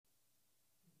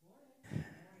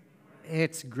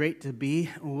It's great to be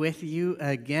with you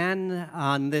again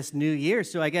on this new year.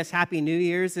 So I guess Happy New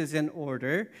Year's is in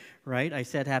order, right? I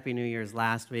said Happy New Year's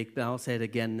last week, but I'll say it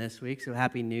again this week. So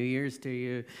Happy New Year's to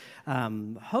you.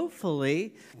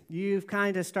 Hopefully, you've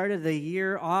kind of started the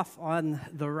year off on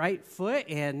the right foot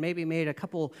and maybe made a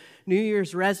couple New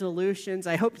Year's resolutions.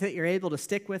 I hope that you're able to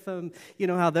stick with them. You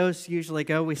know how those usually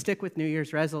go. We stick with New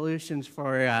Year's resolutions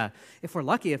for, if we're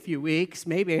lucky, a few weeks,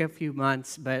 maybe a few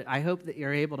months, but I hope that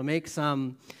you're able to make some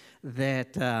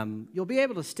that you'll be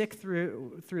able to stick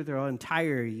through the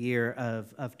entire year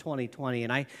of 2020.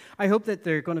 And I hope that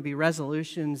there are going to be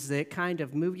resolutions that kind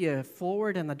of move you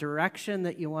forward in the direction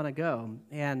that you want to go.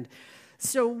 And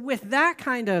so with that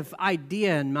kind of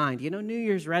idea in mind, you know, New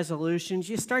Year's resolutions,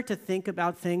 you start to think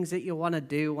about things that you want to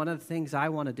do. One of the things I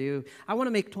want to do, I want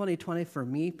to make 2020 for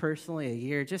me personally a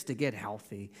year just to get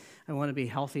healthy. I want to be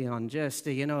healthy on just,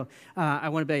 I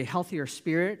want to be healthier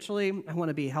spiritually. I want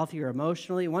to be healthier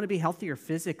emotionally. I want to be healthier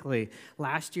physically.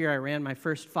 Last year, I ran my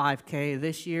first 5K.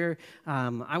 This year,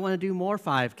 I want to do more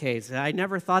 5Ks. I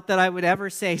never thought that I would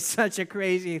ever say such a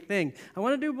crazy thing. I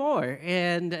want to do more,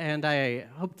 and I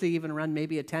hope to even run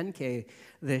maybe a 10K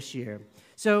this year.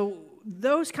 So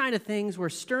those kind of things were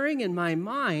stirring in my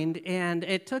mind, and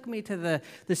it took me to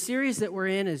the series that we're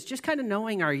in is just kind of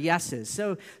knowing our yeses.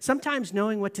 So sometimes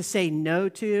knowing what to say no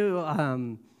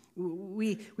to,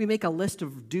 we make a list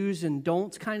of do's and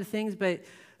don'ts kind of things, but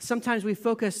sometimes we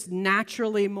focus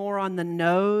naturally more on the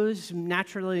no's,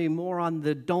 naturally more on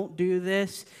the don't do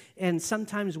this, and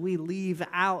sometimes we leave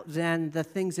out then the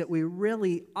things that we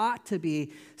really ought to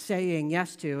be saying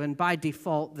yes to, and by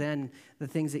default then the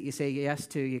things that you say yes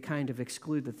to, you kind of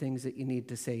exclude the things that you need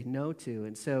to say no to.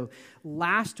 And so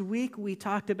last week we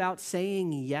talked about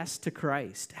saying yes to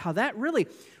Christ, how that really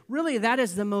that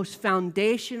is the most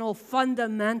foundational,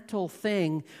 fundamental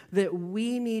thing that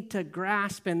we need to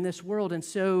grasp in this world. And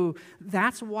so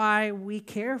that's why we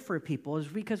care for people, is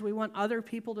because we want other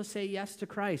people to say yes to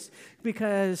Christ.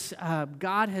 Because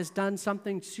God has done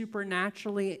something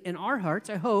supernaturally in our hearts,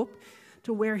 I hope,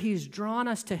 to where He's drawn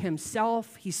us to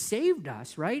Himself. He saved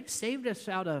us, right? Saved us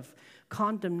out of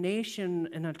condemnation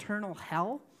and eternal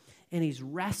hell. And He's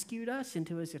rescued us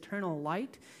into His eternal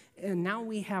light. And now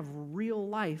we have real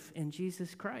life in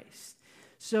Jesus Christ.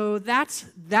 So that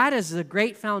is a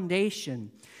great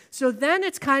foundation. So then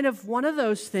it's kind of one of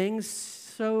those things,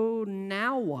 so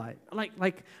now what?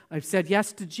 Like I've said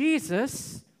yes to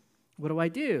Jesus.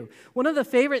 What do? One of the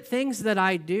favorite things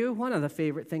I do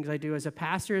as a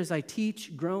pastor is I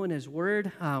teach Grow in His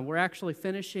Word. We're actually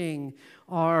finishing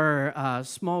our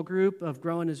small group of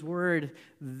Grow in His Word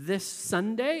this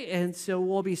Sunday, and so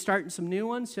we'll be starting some new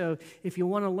ones. So if you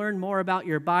want to learn more about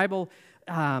your Bible,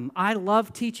 I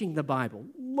love teaching the Bible.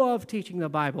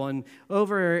 And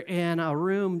over in a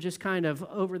room just kind of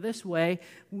over this way,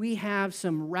 we have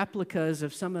some replicas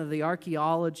of some of the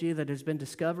archaeology that has been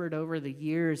discovered over the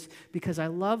years, because I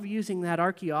love using that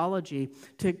archaeology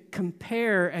to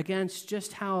compare against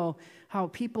just how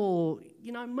people,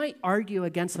 might argue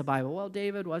against the Bible. Well,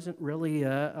 David wasn't really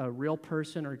a real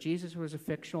person, or Jesus was a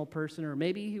fictional person, or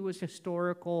maybe he was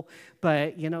historical,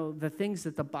 but, the things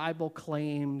that the Bible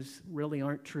claims really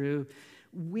aren't true.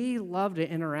 We love to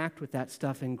interact with that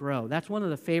stuff and grow. That's one of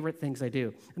the favorite things I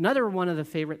do. Another one of the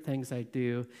favorite things I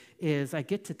do is I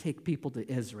get to take people to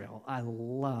Israel. I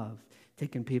love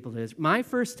taking people to Israel. My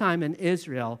first time in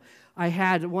Israel, I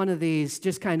had one of these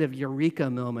just kind of eureka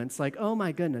moments, like, oh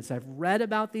my goodness, I've read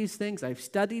about these things, I've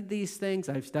studied these things,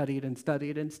 I've studied and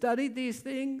studied and studied these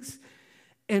things,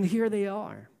 and here they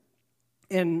are.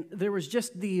 And there was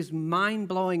just these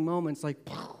mind-blowing moments, like,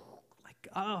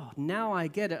 oh, now I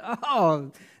get it.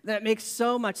 Oh, that makes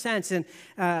so much sense. And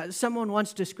someone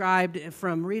once described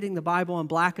from reading the Bible in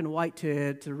black and white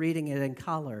to reading it in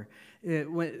color,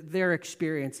 their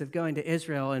experience of going to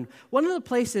Israel. And one of the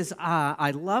places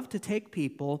I love to take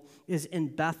people is in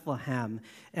Bethlehem.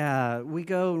 We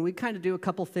go and we kind of do a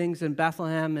couple things in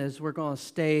Bethlehem, as we're going to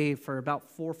stay for about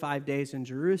 4 or 5 days in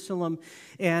Jerusalem.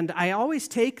 And I always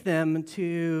take them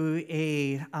to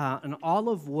an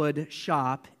olive wood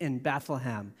shop in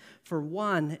Bethlehem. For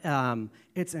one,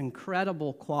 it's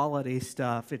incredible quality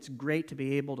stuff. It's great to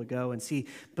be able to go and see.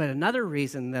 But another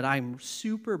reason that I'm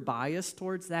super biased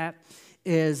towards that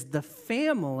is the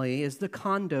family is the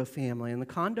Kondo family. And the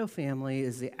Kondo family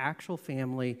is the actual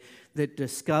family that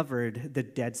discovered the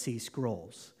Dead Sea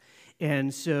Scrolls.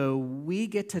 And so we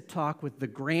get to talk with the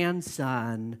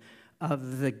grandson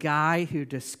of the guy who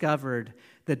discovered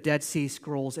the Dead Sea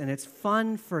Scrolls. And it's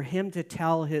fun for him to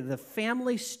tell the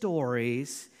family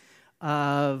stories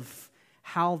of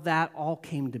how that all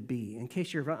came to be. In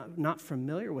case you're not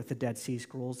familiar with the Dead Sea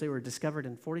Scrolls, they were discovered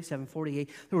in 47, 48.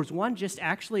 There was one just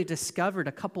actually discovered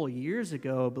a couple of years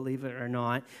ago, believe it or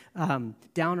not,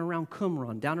 down around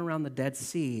Qumran, down around the Dead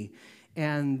Sea.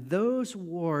 And those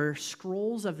were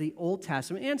scrolls of the Old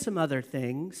Testament and some other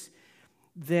things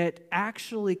that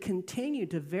actually continue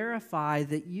to verify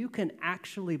that you can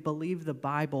actually believe the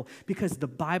Bible because the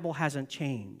Bible hasn't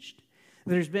changed.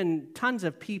 There's been tons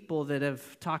of people that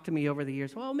have talked to me over the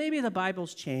years, well, maybe the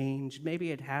Bible's changed,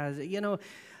 maybe it has.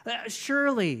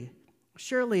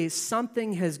 Surely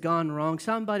something has gone wrong.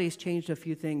 Somebody's changed a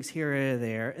few things here or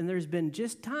there, and there's been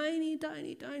just tiny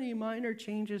minor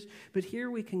changes. But here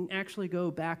we can actually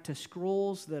go back to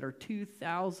scrolls that are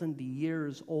 2,000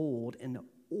 years old and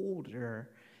older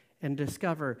and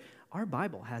discover our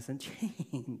Bible hasn't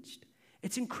changed.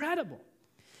 It's incredible.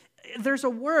 There's a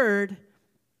word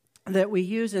that we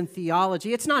use in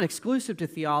theology. It's not exclusive to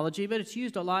theology, but it's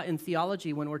used a lot in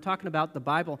theology when we're talking about the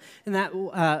Bible, and that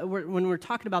when we're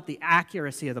talking about the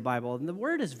accuracy of the Bible. And the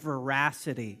word is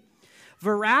veracity.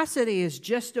 Veracity is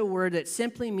just a word that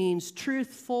simply means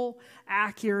truthful,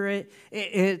 accurate.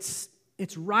 It's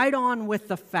right on with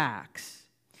the facts.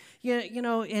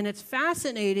 And it's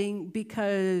fascinating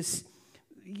because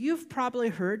you've probably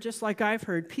heard, just like I've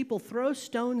heard, people throw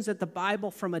stones at the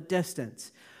Bible from a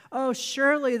distance. Oh,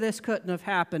 surely this couldn't have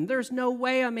happened. There's no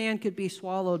way a man could be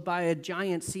swallowed by a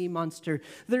giant sea monster.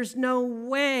 There's no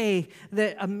way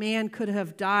that a man could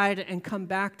have died and come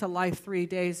back to life 3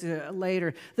 days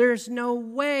later. There's no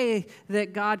way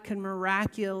that God can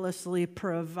miraculously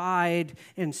provide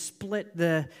and split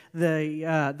the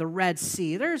Red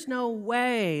Sea. There's no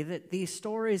way that these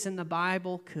stories in the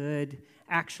Bible could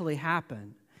actually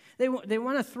happen. They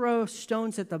want to throw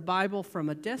stones at the Bible from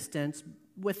a distance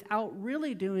without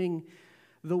really doing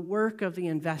the work of the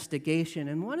investigation.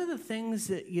 And one of the things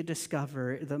that you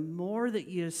discover, the more that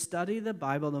you study the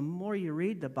Bible, the more you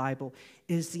read the Bible,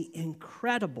 is the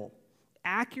incredible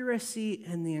accuracy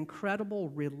and the incredible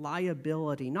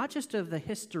reliability, not just of the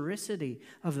historicity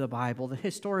of the Bible, the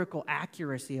historical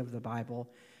accuracy of the Bible,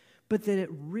 but that it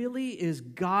really is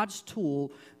God's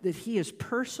tool that he has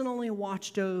personally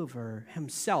watched over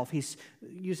himself. He's,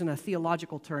 using a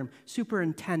theological term,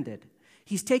 superintended.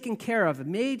 He's taken care of,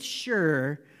 made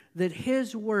sure that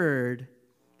his word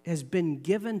has been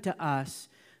given to us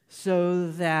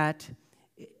so that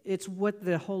it's what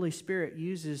the Holy Spirit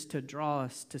uses to draw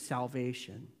us to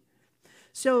salvation.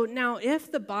 So now,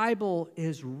 if the Bible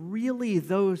is really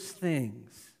those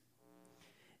things,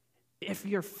 if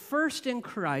you're first in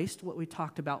Christ, what we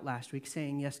talked about last week,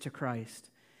 saying yes to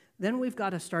Christ, then we've got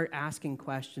to start asking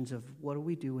questions of what do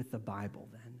we do with the Bible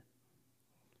then?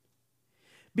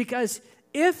 Because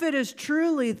if it is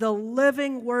truly the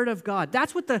living Word of God,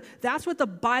 that's what the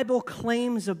Bible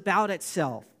claims about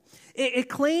itself. It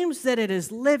claims that it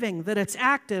is living, that it's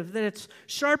active, that it's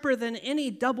sharper than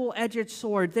any double-edged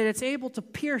sword, that it's able to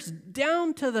pierce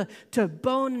down to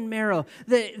bone and marrow,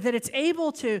 that it's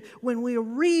able to, when we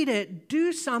read it,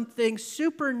 do something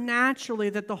supernaturally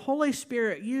that the Holy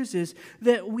Spirit uses,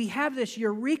 that we have this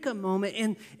eureka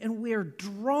moment and we are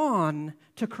drawn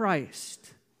to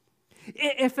Christ.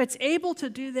 If it's able to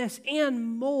do this and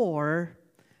more,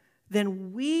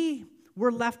 then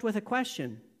we're left with a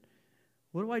question.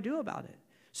 What do I do about it?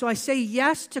 So I say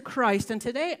yes to Christ, and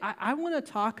today I want to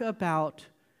talk about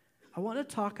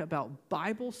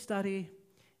Bible study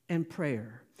and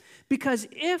prayer. Because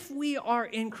if we are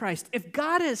in Christ, if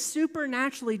God has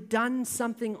supernaturally done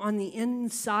something on the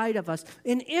inside of us,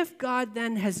 and if God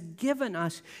then has given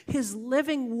us his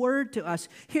living word to us,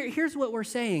 here's what we're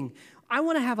saying. I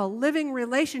want to have a living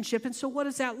relationship, and so what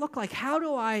does that look like? How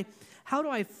do I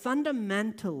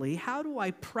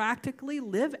practically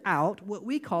live out what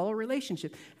we call a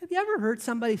relationship? Have you ever heard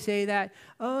somebody say that,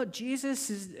 oh, Jesus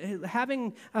is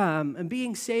and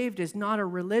being saved is not a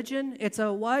religion, it's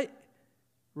a what?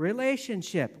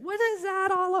 Relationship. What is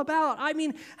that all about? I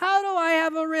mean, how do I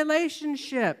have a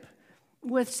relationship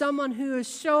with someone who is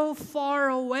so far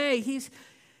away? He's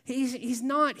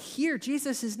not here.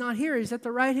 Jesus is not here. He's at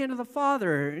the right hand of the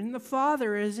Father, and the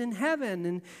Father is in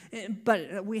heaven.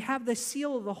 But we have the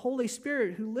seal of the Holy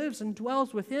Spirit who lives and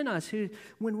dwells within us, who,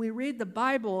 when we read the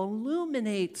Bible,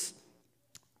 illuminates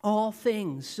all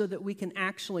things so that we can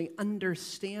actually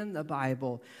understand the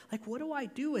Bible. Like, what do I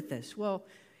do with this? Well,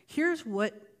 here's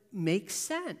what makes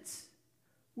sense.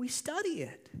 We study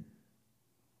it.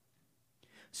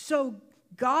 So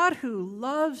God who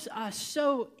loves us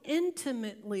so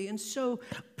intimately and so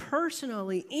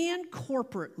personally and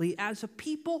corporately as a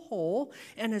people whole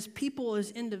and as people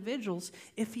as individuals,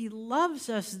 if he loves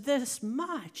us this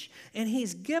much and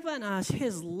he's given us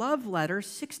his love letters,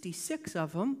 66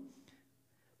 of them,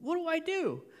 what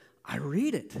do? I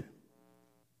read it.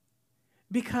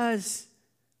 Because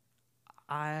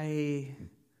I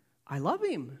love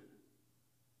him.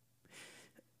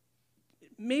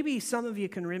 Maybe some of you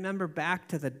can remember back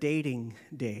to the dating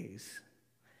days,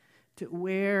 to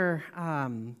where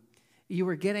you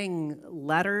were getting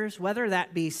letters, whether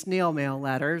that be snail mail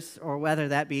letters or whether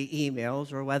that be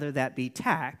emails or whether that be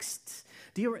texts.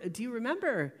 Do you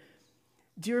remember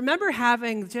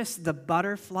having just the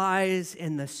butterflies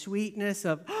and the sweetness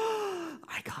of, oh,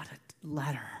 I got a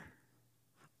letter.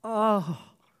 Oh,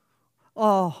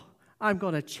 I'm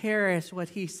going to cherish what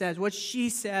he says, what she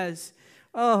says.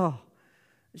 Oh,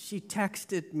 she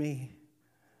texted me.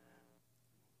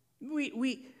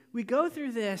 We go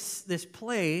through this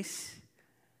place,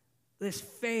 this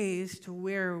phase to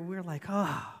where we're like,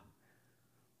 oh,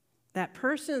 that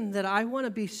person that I want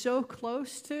to be so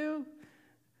close to,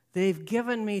 they've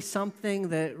given me something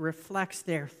that reflects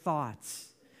their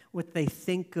thoughts, what they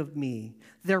think of me,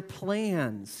 their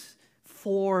plans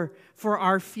for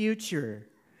our future,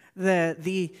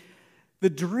 the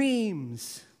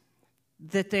dreams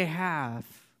that they have.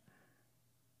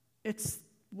 It's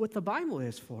what the Bible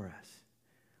is for us.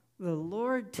 The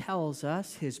Lord tells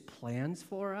us his plans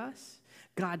for us.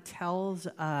 God tells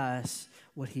us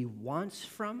what he wants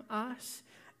from us.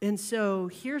 And so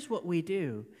here's what we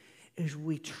do, is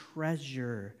we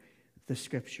treasure the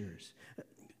Scriptures.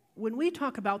 When we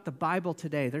talk about the Bible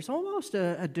today, there's almost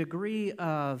a degree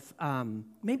of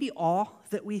maybe awe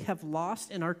that we have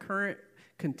lost in our current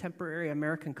contemporary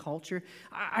American culture.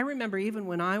 I remember even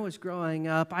when I was growing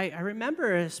up, I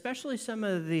remember especially some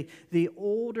of the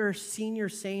older senior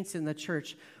saints in the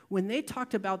church, when they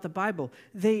talked about the Bible,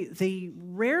 they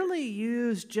rarely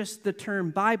used just the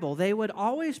term Bible. They would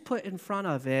always put in front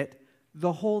of it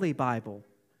the Holy Bible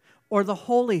or the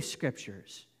Holy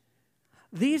Scriptures.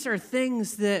 These are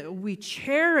things that we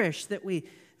cherish, that we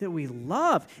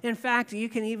love. In fact, you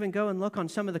can even go and look on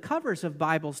some of the covers of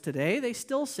Bibles today. They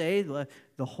still say the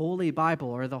Holy Bible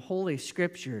or the Holy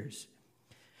Scriptures.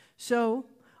 So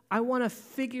I want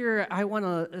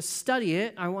to study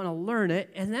it, I want to learn it,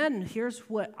 and then here's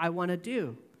what I want to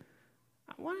do.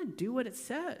 I want to do what it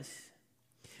says.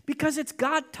 Because it's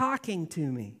God talking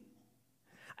to me.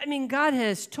 I mean, God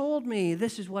has told me,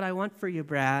 this is what I want for you,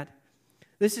 Brad.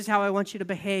 This is how I want you to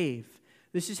behave.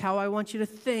 This is how I want you to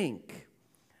think.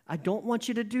 I don't want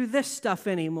you to do this stuff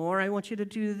anymore. I want you to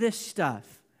do this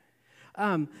stuff.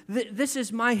 This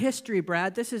is my history,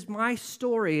 Brad. This is my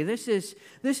story. This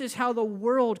is how the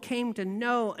world came to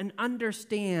know and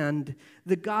understand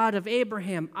the God of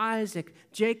Abraham, Isaac,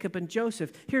 Jacob, and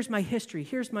Joseph. Here's my history.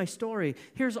 Here's my story.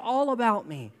 Here's all about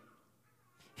me.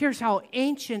 Here's how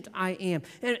ancient I am.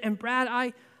 And Brad,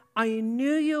 I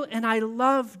knew you and I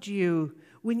loved you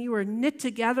when you were knit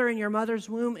together in your mother's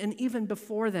womb, and even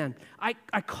before then.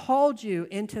 I called you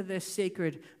into this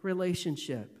sacred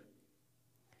relationship.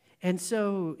 And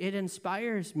so it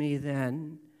inspires me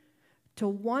then to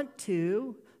want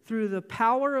to, through the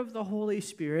power of the Holy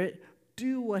Spirit,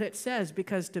 do what it says.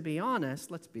 Because to be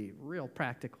honest, let's be real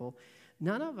practical,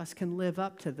 none of us can live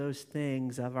up to those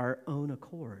things of our own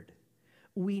accord.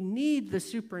 We need the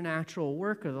supernatural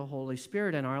work of the Holy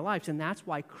Spirit in our lives, and that's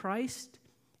why Christ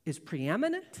is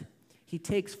preeminent. He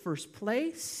takes first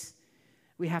place.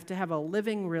 We have to have a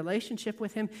living relationship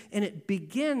with him, and it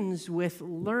begins with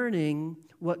learning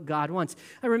what God wants.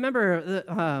 I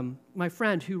remember my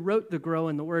friend who wrote the Grow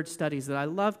in the Word studies that I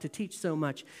love to teach so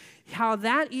much, how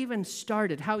that even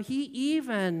started, how he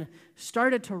even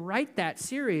started to write that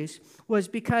series was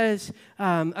because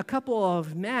a couple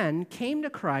of men came to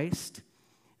Christ.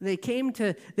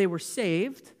 They were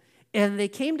saved, and they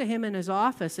came to him in his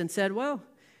office and said, well,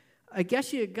 I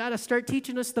guess you got to start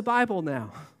teaching us the Bible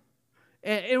now.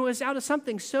 And it was out of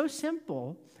something so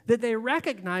simple that they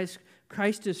recognized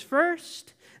Christ is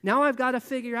first. Now I've got to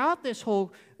figure out this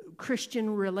whole Christian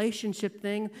relationship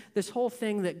thing, this whole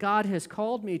thing that God has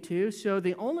called me to. So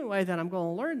the only way that I'm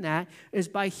going to learn that is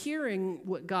by hearing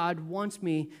what God wants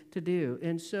me to do.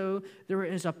 And so there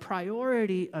is a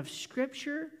priority of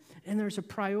Scripture, and there's a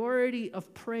priority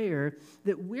of prayer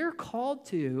that we're called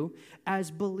to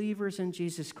as believers in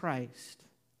Jesus Christ.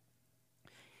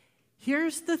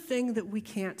 Here's the thing that we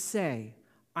can't say.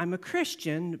 I'm a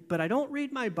Christian, but I don't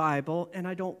read my Bible and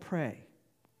I don't pray.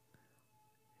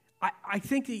 I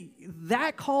think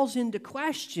that calls into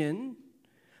question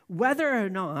whether or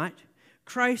not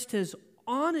Christ has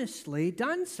honestly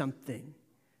done something.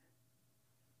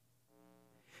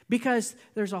 Because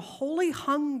there's a holy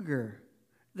hunger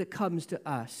that comes to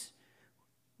us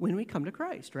when we come to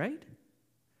Christ, right?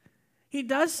 He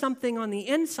does something on the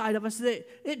inside of us that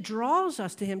it draws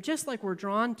us to Him, just like we're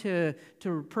drawn to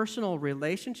personal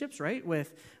relationships, right?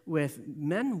 With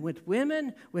men, with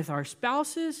women, with our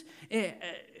spouses.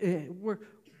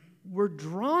 We're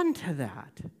drawn to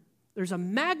that. There's a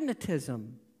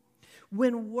magnetism.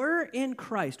 When we're in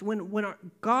Christ, when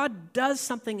God does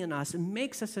something in us and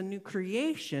makes us a new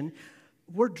creation,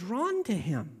 we're drawn to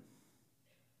Him.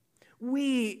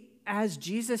 We, as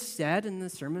Jesus said in the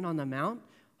Sermon on the Mount,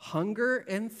 hunger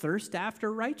and thirst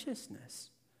after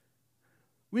righteousness.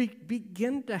 We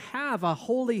begin to have a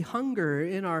holy hunger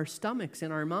in our stomachs,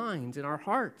 in our minds, in our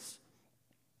hearts,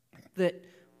 that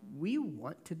we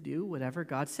want to do whatever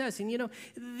God says. And you know,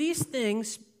 these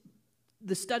things,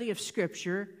 the study of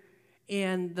Scripture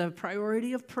and the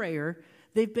priority of prayer,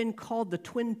 they've been called the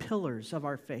twin pillars of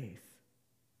our faith.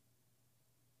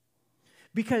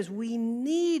 Because we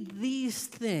need these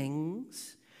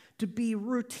things to be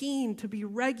routine, to be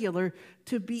regular,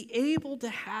 to be able to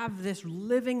have this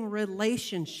living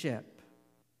relationship.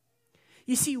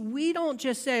 You see, we don't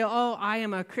just say, oh, I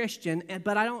am a Christian,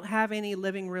 but I don't have any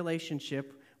living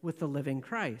relationship with the living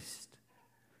Christ.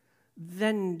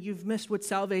 Then you've missed what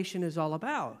salvation is all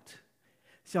about.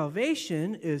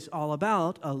 Salvation is all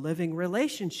about a living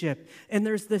relationship. And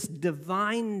there's this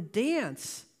divine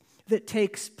dance that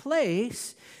takes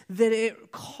place that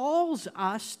it calls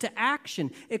us to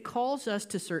action. It calls us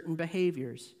to certain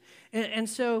behaviors. And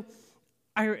so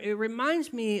it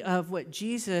reminds me of what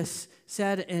Jesus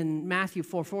said in Matthew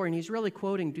 4:4, and he's really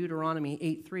quoting Deuteronomy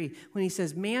 8:3, when he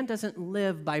says, man doesn't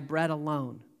live by bread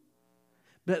alone,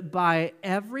 but by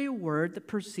every word that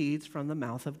proceeds from the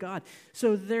mouth of God.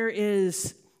 So there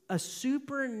is a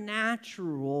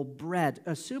supernatural bread,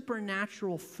 a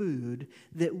supernatural food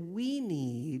that we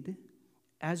need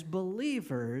as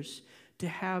believers to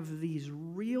have these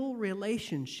real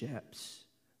relationships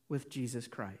with Jesus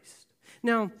Christ.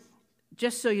 Now,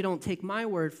 just so you don't take my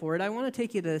word for it, I want to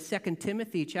take you to 2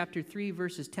 Timothy chapter 3,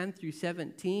 verses 10 through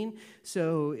 17.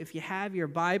 So if you have your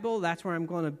Bible, that's where I'm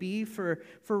going to be for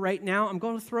right now. I'm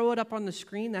going to throw it up on the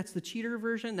screen. That's the cheater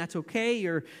version. That's okay.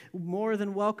 You're more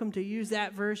than welcome to use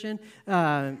that version.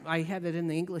 I have it in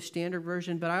the English Standard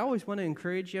Version, but I always want to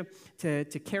encourage you to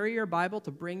carry your Bible,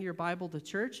 to bring your Bible to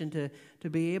church, and to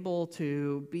be able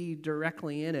to be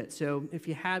directly in it. So if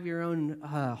you have your own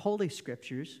Holy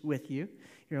Scriptures with you,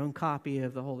 your own copy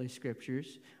of the Holy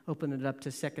Scriptures, open it up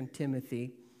to 2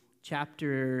 Timothy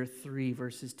chapter 3,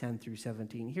 verses 10 through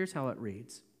 17. Here's how it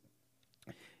reads.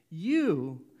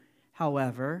 You,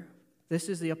 however, this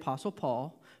is the Apostle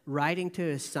Paul, writing to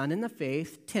his son in the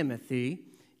faith, Timothy,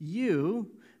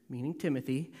 you, meaning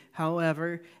Timothy,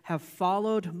 however, have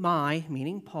followed my,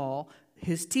 meaning Paul,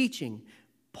 his teaching,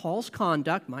 Paul's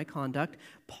conduct, my conduct,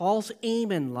 Paul's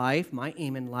aim in life, my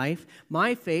aim in life,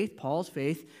 my faith, Paul's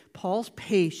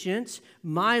patience,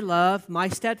 my love, my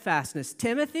steadfastness.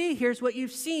 Timothy, here's what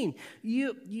you've seen.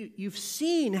 You've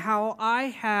seen how I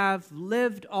have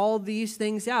lived all these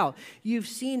things out. You've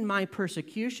seen my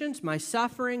persecutions, my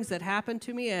sufferings that happened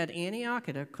to me at Antioch,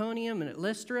 at Iconium, and at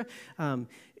Lystra.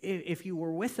 If you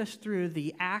were with us through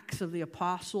the Acts of the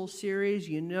Apostles series,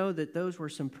 you know that those were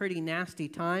some pretty nasty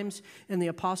times in the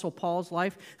Apostle Paul's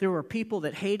life. There were people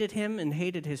that hated him and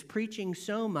hated his preaching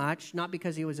so much, not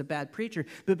because he was a bad preacher,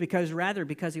 but because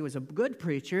he was a good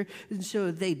preacher. And so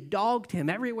they dogged him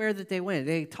everywhere that they went.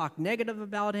 They talked negative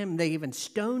about him. They even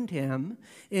stoned him.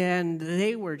 And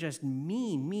they were just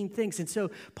mean things. And so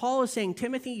Paul is saying,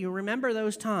 Timothy, you remember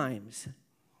those times.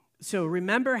 So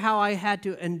remember how I had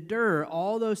to endure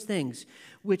all those things,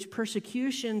 which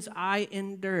persecutions I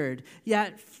endured.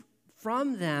 Yet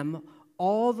from them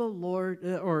all the Lord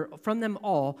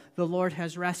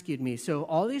has rescued me. So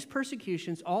all these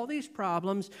persecutions, all these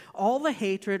problems, all the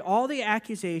hatred, all the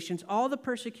accusations, all the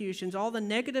persecutions, all the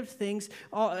negative things,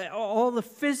 all the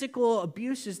physical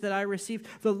abuses that I received,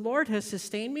 the Lord has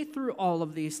sustained me through all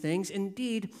of these things.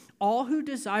 Indeed, all who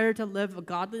desire to live a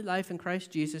godly life in Christ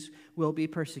Jesus will be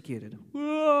persecuted.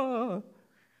 Whoa.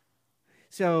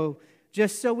 So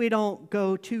just so we don't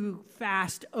go too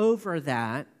fast over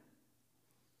that,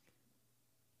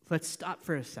 let's stop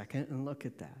for a second and look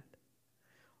at that.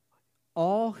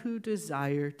 All who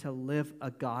desire to live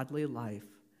a godly life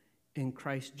in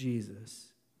Christ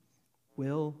Jesus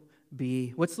will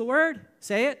be, what's the word?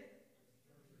 Say it.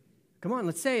 Come on,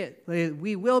 let's say it.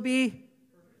 We will be.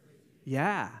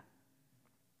 Yeah.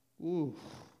 Ooh.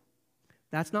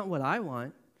 That's not what I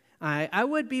want. I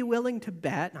would be willing to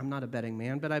bet, I'm not a betting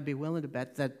man, but I'd be willing to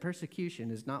bet that persecution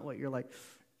is not what you're like,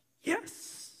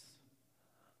 yes.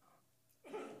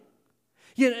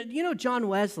 You know John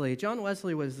Wesley. John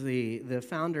Wesley was the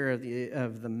founder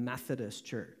of the Methodist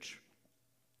Church.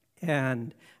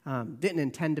 And didn't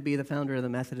intend to be the founder of the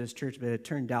Methodist Church, but it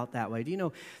turned out that way. Do you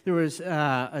know there was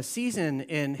a season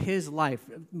in his life,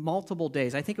 multiple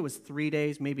days, I think it was 3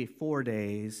 days, maybe 4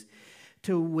 days,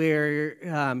 to where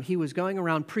he was going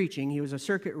around preaching. He was a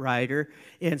circuit rider,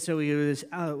 and so he was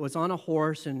on a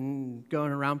horse and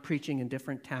going around preaching in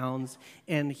different towns,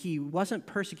 and he wasn't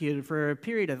persecuted for a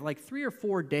period of like 3 or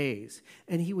 4 days,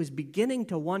 and he was beginning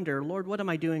to wonder, Lord, what am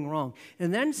I doing wrong?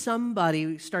 And then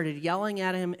somebody started yelling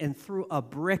at him and threw a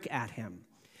brick at him.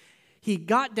 He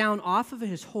got down off of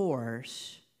his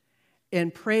horse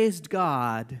and praised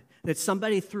God that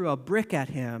somebody threw a brick at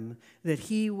him, that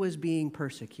he was being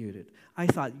persecuted. I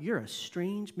thought, you're a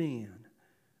strange man.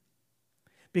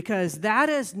 Because that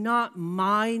is not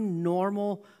my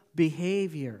normal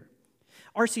behavior.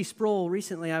 R.C. Sproul,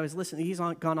 recently I was listening, he's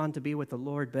gone on to be with the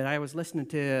Lord, but I was listening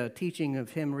to a teaching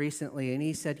of him recently, and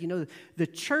he said, the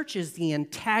church is the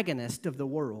antagonist of the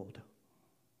world.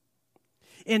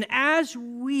 And as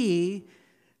we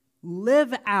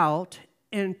live out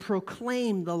and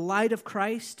proclaim the light of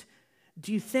Christ,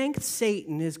 do you think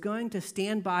Satan is going to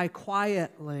stand by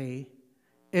quietly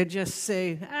and just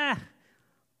say,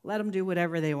 let them do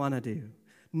whatever they want to do?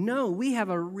 No, we have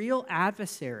a real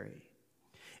adversary.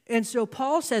 And so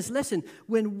Paul says, listen,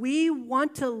 when we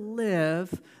want to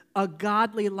live a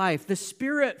godly life, the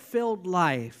Spirit-filled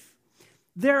life,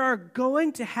 there are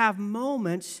going to have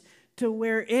moments to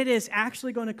where it is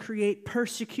actually going to create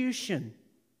persecution.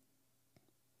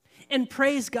 And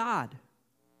praise God,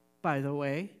 by the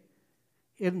way,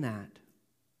 in that,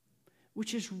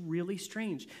 which is really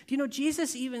strange. Do you know,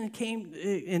 Jesus even came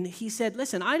and he said,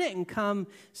 listen, I didn't come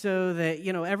so that,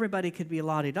 everybody could be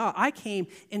la-di-da. I came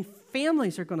and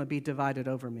families are going to be divided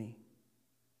over me.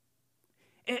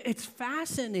 It's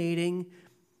fascinating.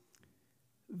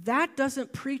 That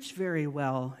doesn't preach very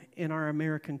well in our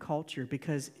American culture,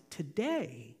 because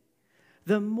today,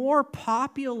 the more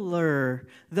popular,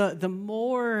 the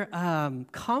more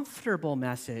comfortable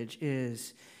message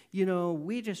is,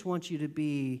 we just want you to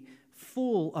be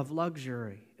full of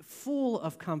luxury, full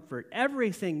of comfort.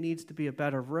 Everything needs to be a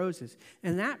bed of roses.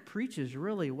 And that preaches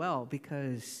really well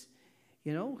because,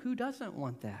 who doesn't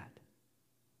want that?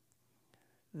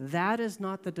 That is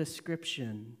not the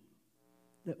description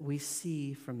that we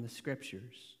see from the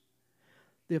Scriptures.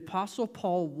 The Apostle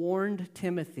Paul warned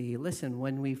Timothy, listen,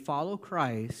 when we follow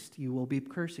Christ, you will be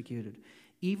persecuted.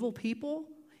 Evil people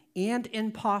and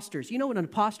imposters. You know what an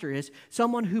imposter is?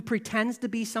 Someone who pretends to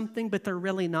be something, but they're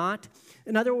really not.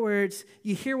 In other words,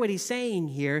 you hear what he's saying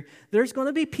here. There's going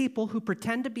to be people who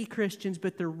pretend to be Christians,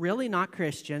 but they're really not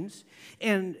Christians.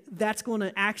 And that's going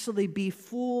to actually be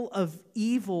full of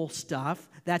evil stuff.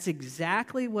 That's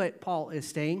exactly what Paul is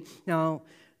saying. Now,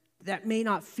 that may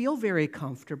not feel very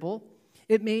comfortable.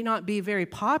 It may not be very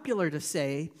popular to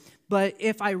say, but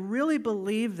if I really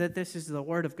believe that this is the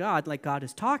Word of God, like God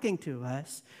is talking to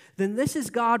us, then this is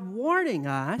God warning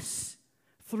us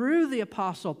through the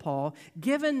Apostle Paul,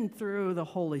 given through the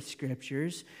Holy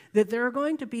Scriptures, that there are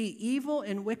going to be evil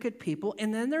and wicked people,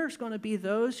 and then there's going to be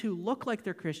those who look like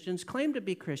they're Christians, claim to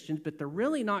be Christians, but they're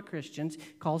really not Christians,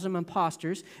 calls them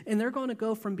imposters, and they're going to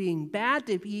go from being bad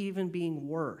to even being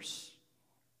worse.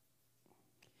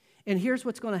 And here's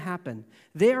what's going to happen.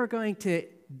 They are going to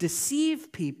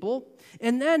deceive people,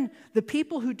 and then the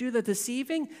people who do the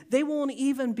deceiving, they won't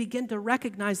even begin to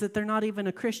recognize that they're not even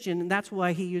a Christian, and that's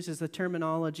why he uses the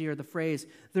terminology or the phrase,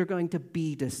 they're going to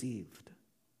be deceived.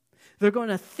 They're going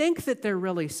to think that they're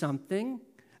really something.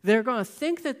 They're going to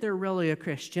think that they're really a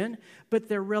Christian, but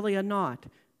they're really not.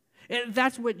 And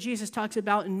that's what Jesus talks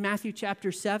about in Matthew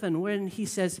chapter 7, when he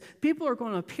says, people are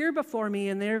going to appear before me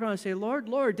and they're going to say, Lord,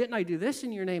 Lord, didn't I do this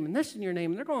in your name and this in your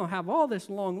name? And they're going to have all this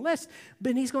long list.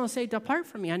 But he's going to say, depart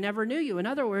from me, I never knew you. In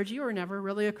other words, you were never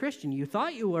really a Christian. You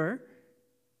thought you were,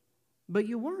 but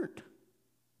you weren't.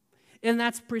 And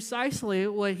that's precisely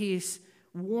what he's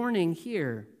warning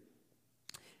here.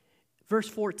 Verse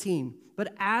 14,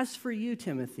 but as for you,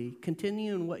 Timothy,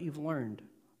 continue in what you've learned,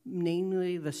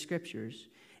 namely the Scriptures,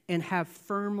 and have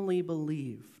firmly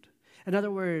believed. In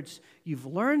other words, you've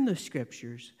learned the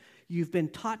Scriptures, you've been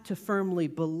taught to firmly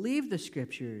believe the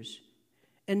Scriptures,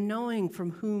 and knowing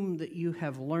from whom that you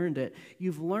have learned it.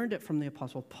 You've learned it from the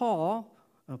Apostle Paul,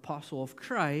 an apostle of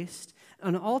Christ,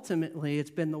 and ultimately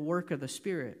it's been the work of the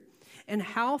Spirit. And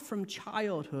how from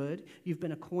childhood you've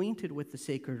been acquainted with the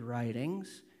sacred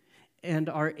writings, and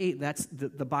that's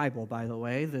the Bible, by the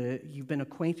way. You've been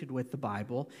acquainted with the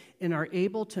Bible and are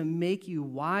able to make you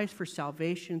wise for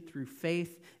salvation through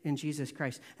faith in Jesus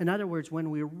Christ. In other words, when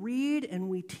we read and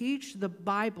we teach the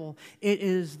Bible, it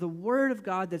is the Word of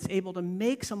God that's able to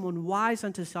make someone wise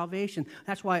unto salvation.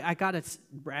 That's why I got to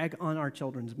brag on our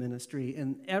children's ministry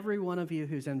and every one of you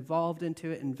who's involved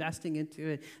into it, investing into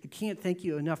it. I can't thank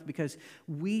you enough because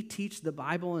we teach the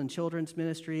Bible in children's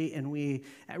ministry, and we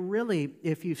really,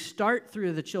 if you start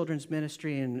through the children's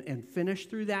ministry and finish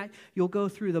through that, you'll go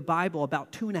through the Bible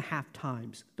about 2.5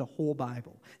 times, the whole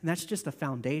Bible. And that's just a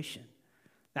foundation.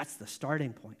 That's the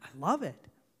starting point. I love it.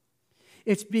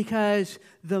 It's because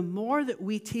the more that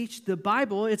we teach the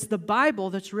Bible, it's the Bible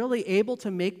that's really able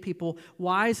to make people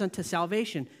wise unto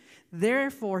salvation.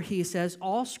 Therefore, he says,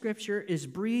 all Scripture is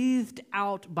breathed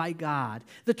out by God.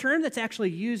 The term that's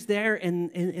actually used there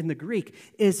in the Greek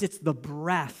is it's the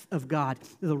breath of God,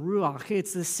 the ruach.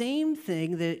 It's the same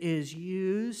thing that is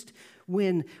used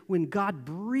when God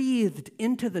breathed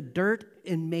into the dirt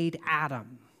and made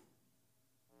Adam.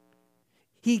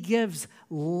 He gives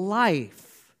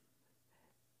life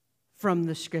from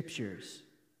the Scriptures.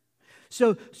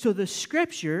 So the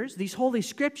Scriptures, these Holy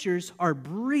Scriptures are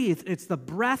breathed. It's the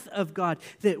breath of God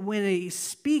that when He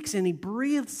speaks and He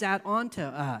breathes that onto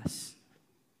us,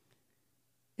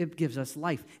 it gives us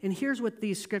life. And here's what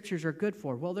these Scriptures are good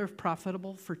for. Well, they're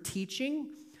profitable for teaching,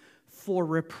 for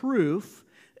reproof,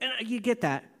 and you get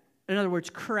that. In other words,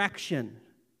 correction.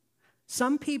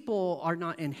 Some people are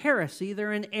not in heresy,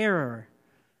 they're in error.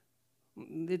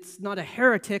 It's not a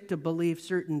heretic to believe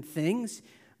certain things,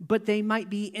 but they might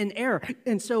be in error.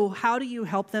 And so how do you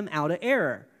help them out of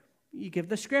error? You give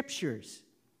the Scriptures,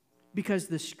 because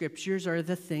the Scriptures are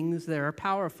the things that are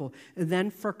powerful. And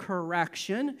then for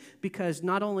correction, because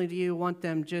not only do you want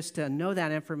them just to know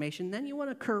that information, then you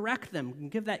want to correct them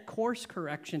and give that course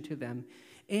correction to them.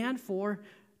 And for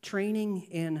training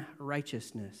in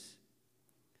righteousness,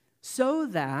 so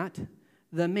that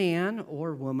the man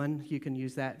or woman, you can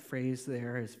use that phrase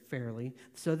there as fairly,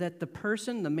 so that the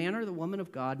person, the man or the woman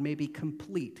of God, may be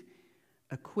complete,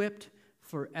 equipped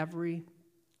for every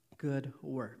good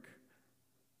work.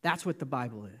 That's what the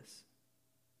Bible is.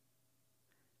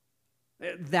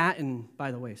 That, and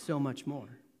by the way, so much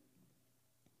more.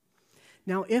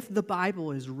 Now, if the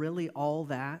Bible is really all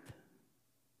that,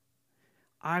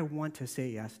 I want to say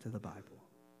yes to the Bible.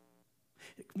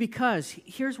 Because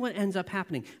here's what ends up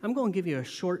happening. I'm going to give you a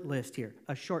short list here,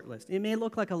 a short list. It may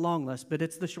look like a long list, but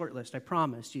it's the short list, I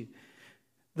promise you.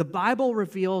 The Bible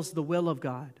reveals the will of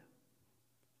God.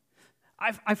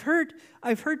 I've heard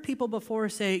people before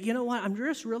say, you know what, I'm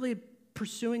just really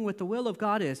pursuing what the will of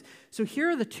God is. So here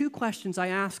are the 2 questions I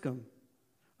ask them.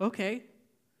 Okay,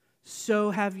 so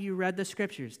have you read the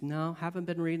Scriptures? No, haven't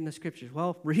been reading the Scriptures.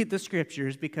 Well, read the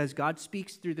Scriptures because God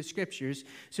speaks through the Scriptures.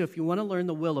 So if you want to learn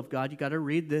the will of God, you got to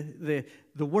read the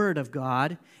Word of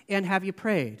God. And have you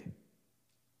prayed?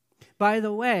 By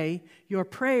the way, your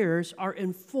prayers are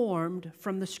informed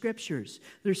from the Scriptures.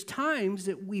 There's times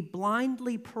that we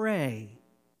blindly pray.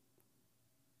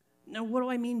 Now, what do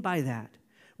I mean by that?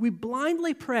 We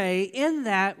blindly pray in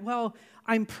that, well,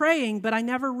 I'm praying, but I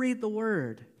never read the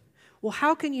Word. Well,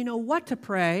 how can you know what to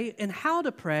pray and how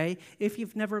to pray if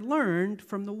you've never learned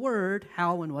from the Word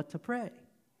how and what to pray?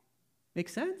 Make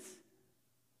sense?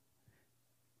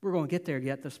 We're going to get there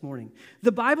yet this morning.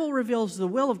 The Bible reveals the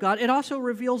will of God. It also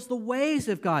reveals the ways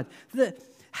of God.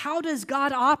 How does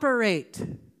God operate?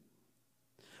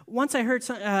 Once I heard,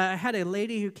 I had a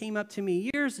lady who came up to me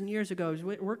years and years ago. I was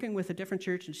working with a different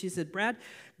church, and she said, Brad,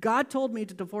 God told me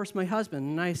to divorce my husband.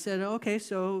 And I said, okay,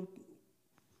 so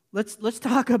let's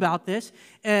talk about this.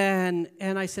 And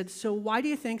I said, so why do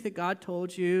you think that God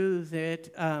told you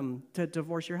that to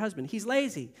divorce your husband? He's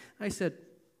lazy. I said,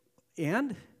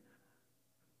 and?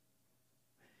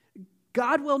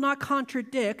 God will not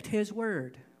contradict His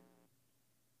word.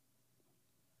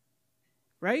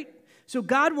 Right? So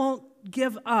God won't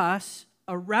give us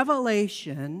a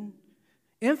revelation,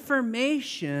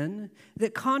 information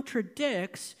that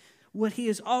contradicts what He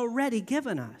has already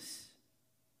given us.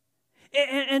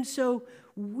 And so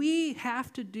we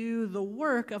have to do the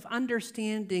work of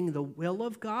understanding the will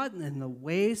of God and the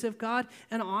ways of God.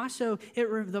 And also,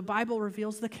 the Bible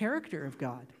reveals the character of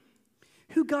God,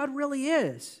 who God really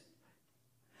is.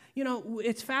 You know,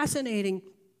 it's fascinating.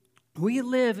 We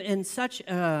live in such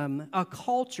a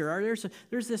culture.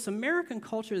 There's this American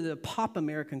culture, the pop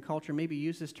American culture, maybe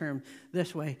use this term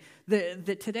this way,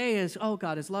 that today is, oh,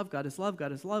 God is love, God is love,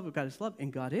 God is love, God is love,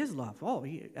 and God is love. Oh,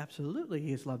 absolutely,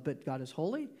 He is love, but God is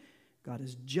holy, God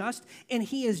is just, and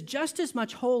He is just as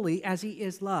much holy as He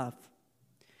is love.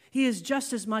 He is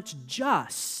just as much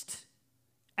just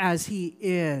as he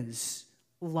is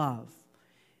love.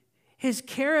 His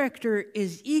character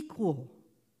is equal.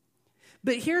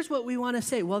 But here's what we want to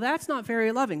say. Well, that's not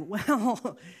very loving.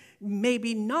 Well,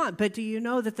 maybe not. But do you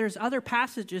know that there's other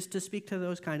passages to speak to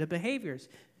those kind of behaviors?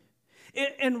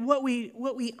 And what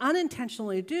we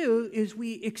unintentionally do is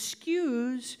we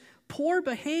excuse poor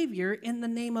behavior in the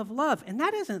name of love. And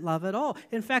that isn't love at all.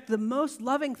 In fact, the most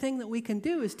loving thing that we can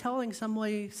do is telling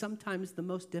somebody sometimes the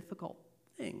most difficult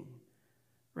thing,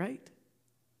 right?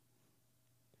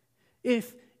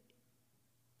 If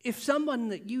someone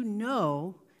that you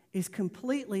know is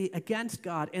completely against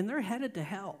God and they're headed to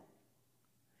hell,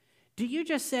 do you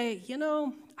just say,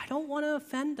 I don't want to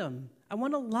offend them. I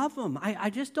want to love them. I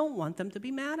just don't want them to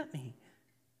be mad at me.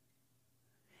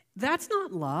 That's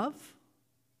not love,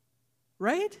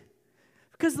 right?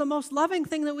 Because the most loving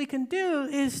thing that we can do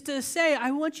is to say,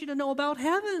 I want you to know about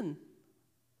heaven.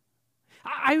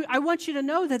 I want you to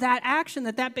know that action,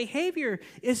 that behavior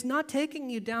is not taking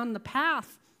you down the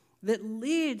path that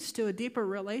leads to a deeper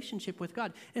relationship with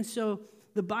God. And so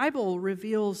the Bible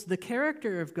reveals the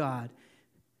character of God.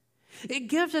 It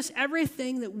gives us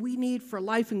everything that we need for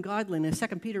life and godliness.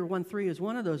 2 Peter 1:3 is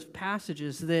one of those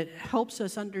passages that helps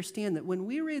us understand that when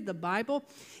we read the Bible,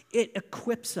 it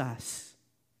equips us.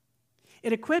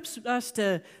 It equips us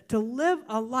to live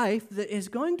a life that is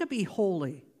going to be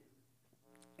holy.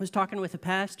 I was talking with a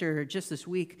pastor just this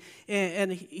week,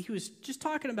 and he was just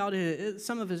talking about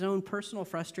some of his own personal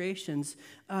frustrations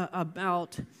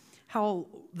about how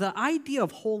the idea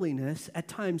of holiness at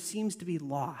times seems to be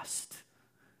lost.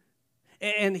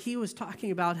 And he was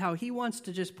talking about how he wants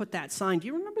to just put that sign. Do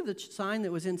you remember the sign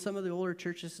that was in some of the older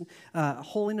churches,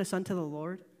 holiness unto the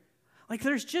Lord? Like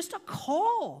there's just a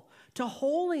call to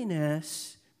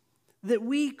holiness that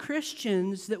we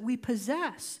Christians, that we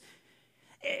possess.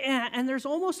 And there's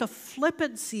almost a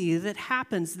flippancy that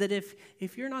happens that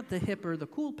if you're not the hip or the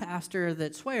cool pastor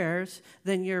that swears,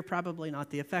 then you're probably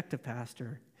not the effective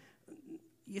pastor.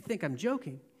 You think I'm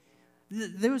joking.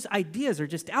 Those ideas are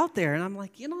just out there, and I'm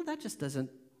like,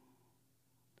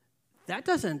 that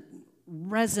doesn't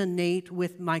resonate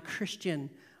with my Christian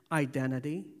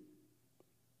identity.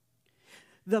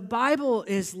 The Bible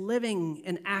is living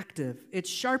and active. It's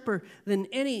sharper than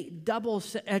any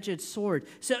double-edged sword.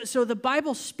 So the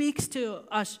Bible speaks to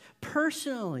us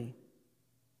personally.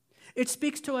 It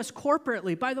speaks to us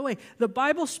corporately. By the way, the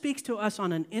Bible speaks to us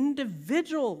on an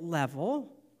individual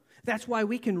level. That's why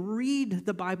we can read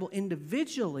the Bible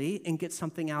individually and get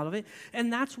something out of it.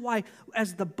 And that's why,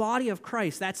 as the body of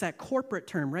Christ, that's that corporate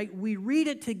term, right? We read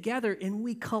it together and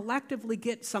we collectively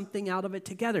get something out of it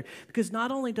together. Because not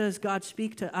only does God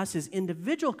speak to us as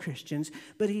individual Christians,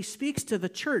 but he speaks to the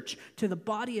church, to the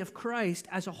body of Christ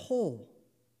as a whole.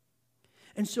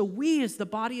 And so we, as the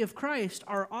body of Christ,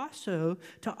 are also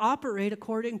to operate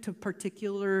according to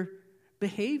particular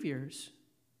behaviors.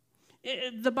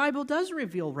 The Bible does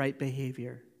reveal right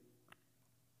behavior.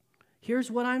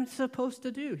 Here's what I'm supposed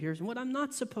to do. Here's what I'm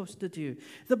not supposed to do.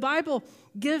 The Bible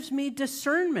gives me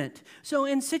discernment. So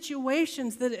in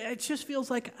situations that it just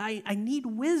feels like I need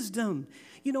wisdom,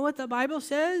 you know what the Bible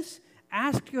says?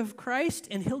 Ask of Christ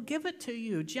and he'll give it to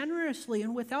you generously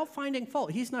and without finding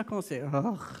fault. He's not going to say,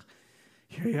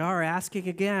 here you are asking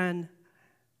again.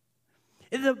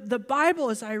 The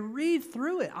Bible, as I read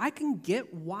through it, I can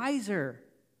get wiser.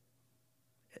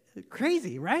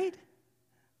 Crazy, right?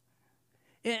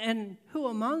 And who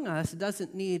among us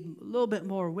doesn't need a little bit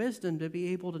more wisdom to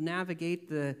be able to navigate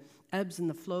the ebbs and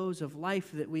the flows of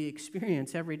life that we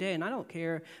experience every day? And I don't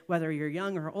care whether you're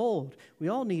young or old. We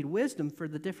all need wisdom for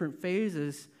the different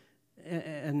phases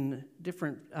and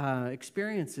different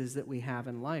experiences that we have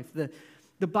in life.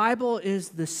 The Bible is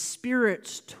the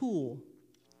Spirit's tool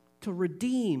to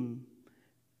redeem,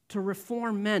 to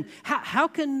reform men. How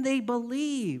can they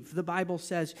believe, the Bible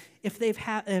says, if they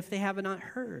have not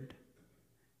heard?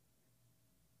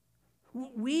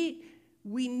 We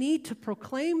need to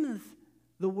proclaim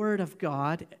the Word of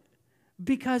God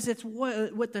because it's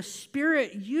what the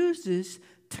Spirit uses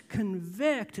to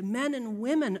convict men and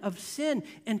women of sin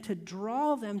and to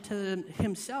draw them to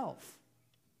himself.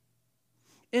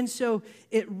 And so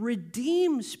it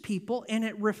redeems people and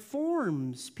it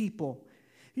reforms people.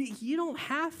 You don't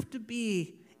have to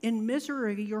be in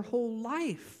misery your whole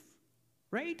life,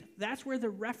 right? That's where the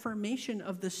reformation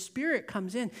of the Spirit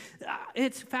comes in.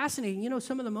 It's fascinating. You know,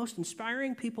 some of the most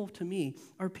inspiring people to me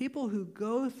are people who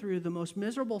go through the most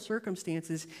miserable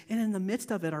circumstances and in the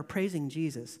midst of it are praising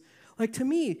Jesus. Like, to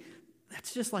me,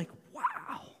 that's just like,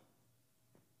 wow.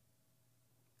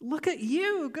 Look at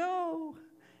you go.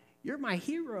 You're my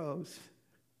heroes.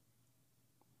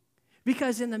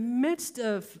 Because in the midst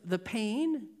of the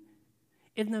pain,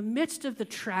 In the midst of the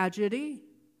tragedy,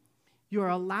 you're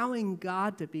allowing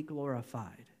God to be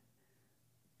glorified.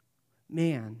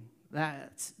 Man,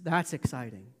 that's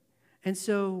exciting. And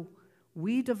so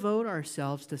we devote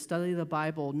ourselves to study the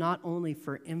Bible not only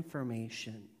for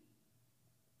information,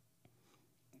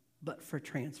 but for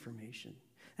transformation.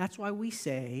 That's why we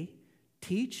say,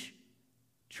 teach,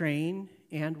 train,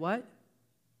 and what?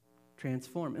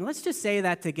 Transform. And let's just say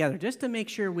that together, just to make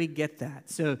sure we get that.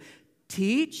 So,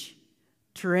 teach,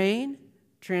 train,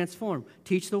 transform.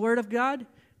 Teach the Word of God,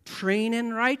 train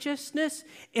in righteousness,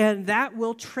 and that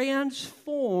will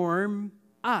transform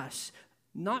us.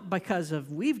 Not because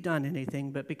of we've done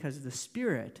anything, but because the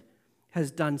Spirit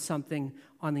has done something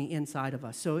on the inside of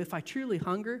us. So if I truly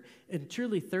hunger and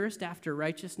truly thirst after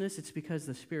righteousness, it's because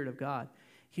the Spirit of God.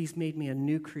 He's made me a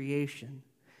new creation.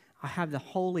 I have the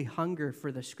holy hunger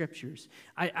for the Scriptures.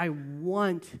 I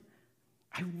want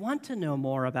to know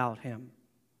more about Him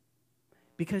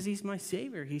because He's my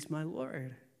Savior. He's my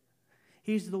Lord.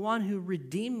 He's the one who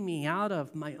redeemed me out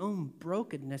of my own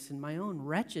brokenness and my own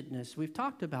wretchedness. We've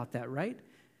talked about that, right?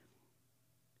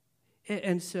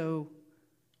 And so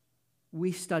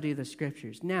we study the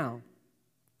Scriptures. Now,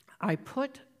 I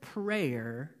put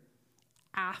prayer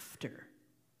after.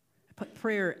 I put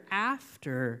prayer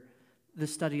after the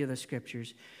study of the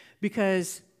Scriptures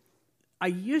because I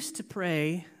used to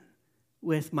pray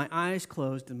with my eyes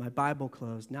closed and my Bible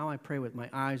closed. Now I pray with my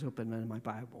eyes open and my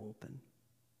Bible open.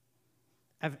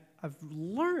 I've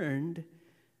learned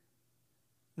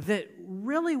that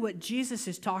really what Jesus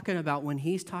is talking about when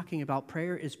He's talking about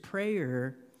prayer is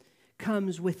prayer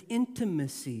comes with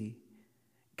intimacy,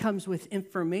 comes with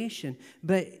information,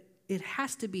 but it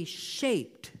has to be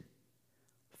shaped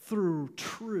through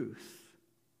truth.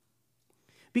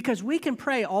 Because we can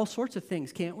pray all sorts of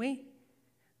things, can't we?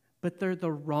 But they're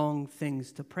the wrong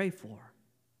things to pray for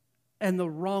and the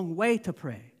wrong way to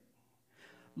pray.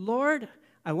 Lord,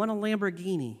 I want a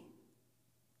Lamborghini.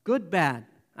 Good, bad.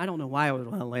 I don't know why I would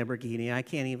want a Lamborghini. I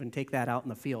can't even take that out in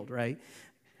the field, right?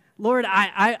 Lord,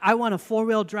 I want a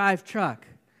four-wheel drive truck.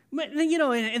 You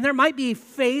know, and there might be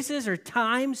phases or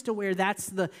times to where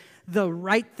that's the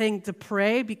right thing to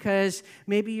pray because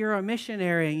maybe you're a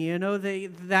missionary and you know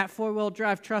that four-wheel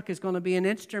drive truck is going to be an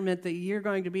instrument that you're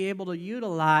going to be able to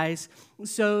utilize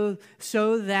so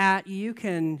that you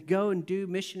can go and do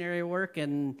missionary work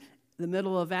in the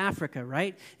middle of Africa,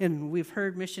 right? And we've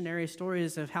heard missionary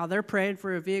stories of how they're praying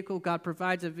for a vehicle, God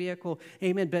provides a vehicle,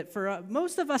 amen. But for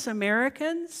most of us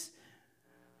Americans,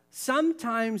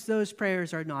 sometimes those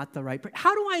prayers are not the right prayer.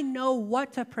 How do I know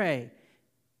what to pray?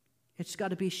 It's got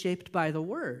to be shaped by the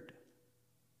Word.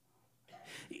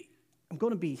 I'm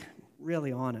going to be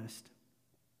really honest.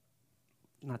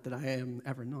 Not that I am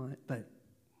ever not, but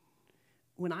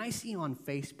when I see on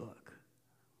Facebook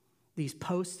these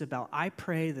posts about, I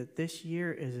pray that this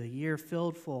year is a year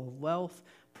filled full of wealth,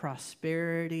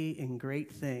 prosperity, and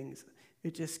great things,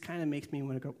 it just kind of makes me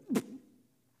want to go,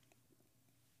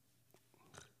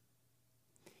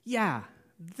 yeah,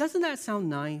 doesn't that sound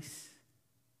nice?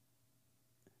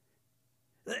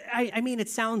 I mean, it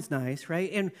sounds nice, right?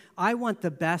 And I want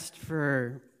the best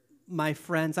for my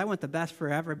friends. I want the best for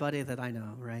everybody that I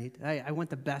know, right? I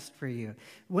want the best for you.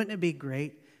 Wouldn't it be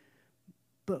great?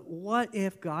 But what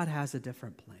if God has a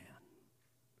different plan?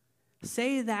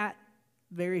 Say that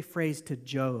very phrase to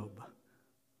Job.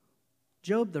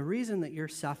 Job, the reason that you're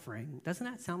suffering, doesn't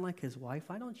that sound like his wife?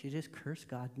 Why don't you just curse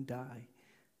God and die?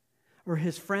 Or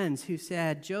his friends who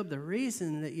said, Job, the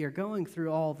reason that you're going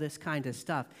through all this kind of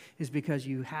stuff is because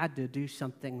you had to do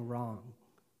something wrong.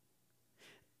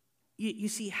 You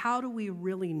see, how do we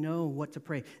really know what to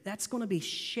pray? That's going to be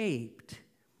shaped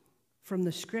from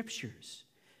the Scriptures.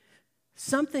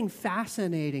 Something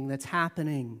fascinating that's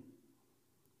happening,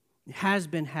 has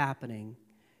been happening,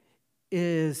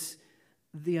 is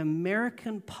the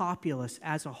American populace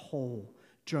as a whole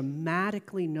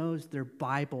dramatically knows their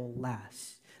Bible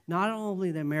less. Not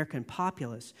only the American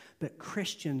populace, but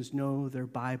Christians know their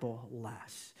Bible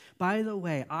less. By the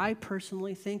way, I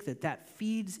personally think that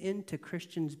feeds into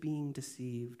Christians being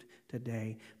deceived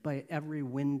today by every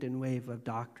wind and wave of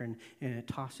doctrine, and it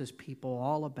tosses people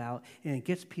all about, and it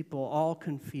gets people all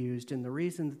confused. And the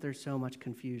reason that there's so much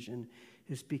confusion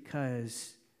is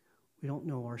because we don't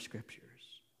know our Scriptures.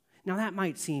 Now, that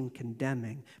might seem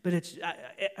condemning, but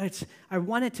I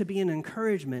want it to be an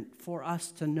encouragement for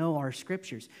us to know our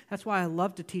Scriptures. That's why I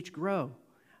love to teach Grow.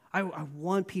 I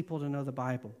want people to know the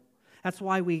Bible. That's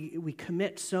why we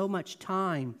commit so much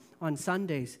time on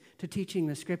Sundays to teaching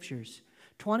the Scriptures.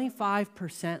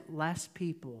 25% less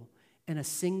people in a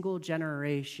single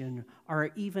generation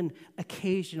are even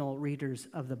occasional readers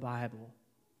of the Bible.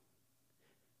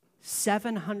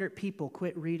 700 people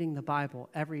quit reading the Bible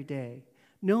every day.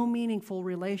 No meaningful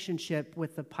relationship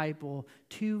with the Bible.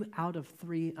 2 out of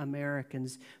 3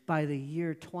 Americans by the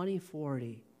year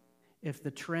 2040, if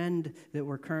the trend that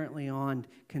we're currently on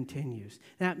continues.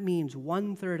 That means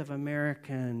 1/3 of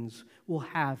Americans will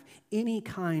have any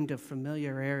kind of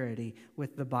familiarity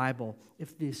with the Bible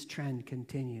if this trend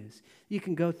continues. You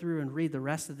can go through and read the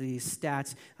rest of these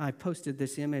stats. I posted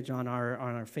this image on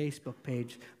our Facebook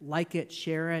page. Like it,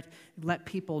 share it, let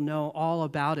people know all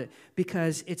about it,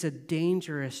 because it's a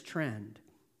dangerous trend.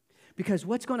 Because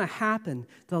what's going to happen,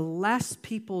 the less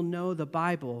people know the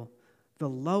Bible, the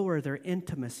lower their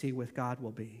intimacy with God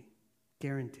will be.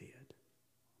 Guaranteed.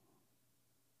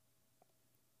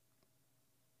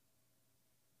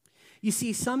 You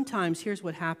see, sometimes, here's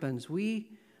what happens.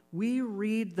 We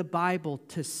read the Bible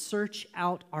to search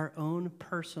out our own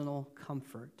personal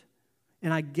comfort.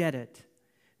 And I get it,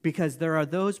 because there are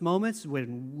those moments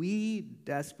when we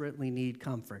desperately need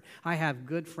comfort. I have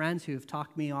good friends who have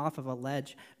talked me off of a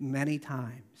ledge many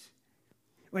times.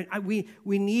 When we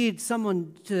need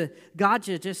God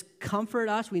to just comfort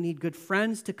us. We need good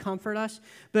friends to comfort us.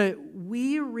 But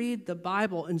we read the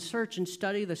Bible and search and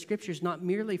study the Scriptures not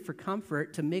merely for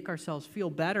comfort, to make ourselves feel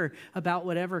better about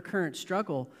whatever current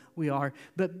struggle we are,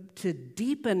 but to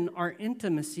deepen our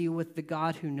intimacy with the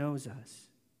God who knows us.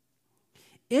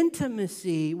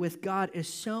 Intimacy with God is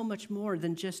so much more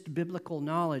than just biblical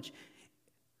knowledge.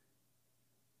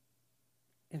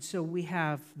 And so we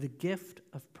have the gift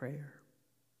of prayer.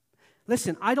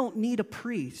 Listen, I don't need a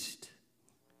priest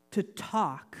to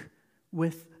talk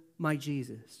with my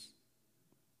Jesus.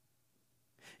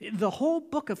 The whole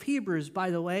book of Hebrews, by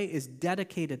the way, is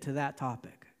dedicated to that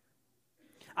topic.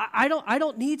 I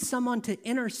don't need someone to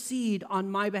intercede on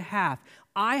my behalf.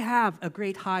 I have a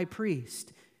great high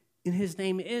priest, and his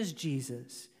name is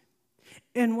Jesus.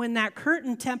 And when that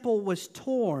curtain temple was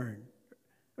torn,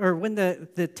 or when the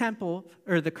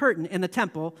curtain in the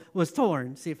temple was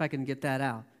torn, see if I can get that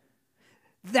out.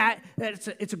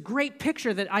 It's a great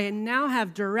picture that I now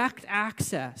have direct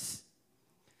access.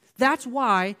 That's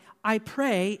why I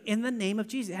pray in the name of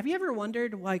Jesus. Have you ever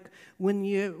wondered, like, when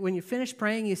you finish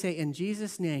praying, you say, "In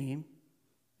Jesus' name,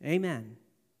 amen."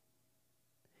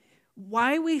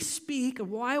 Why we speak,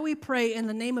 why we pray in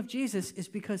the name of Jesus is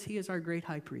because he is our great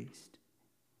high priest.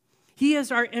 He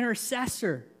is our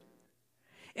intercessor.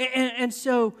 And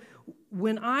so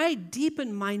when I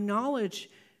deepen my knowledge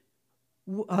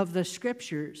of the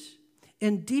Scriptures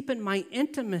and deepen my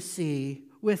intimacy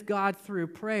with God through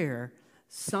prayer,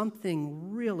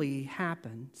 something really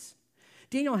happens.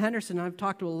 Daniel Henderson and I have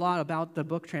talked a lot about the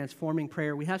book Transforming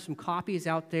Prayer. We have some copies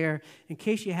out there in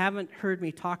case you haven't heard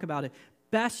me talk about it.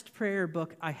 Best prayer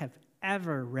book I have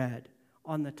ever read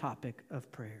on the topic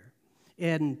of prayer.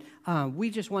 And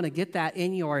we just want to get that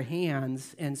in your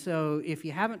hands. And so if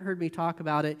you haven't heard me talk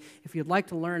about it, if you'd like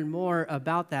to learn more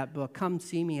about that book, come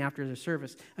see me after the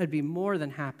service. I'd be more than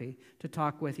happy to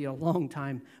talk with you a long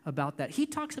time about that. He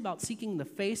talks about seeking the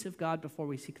face of God before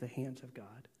we seek the hands of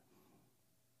God.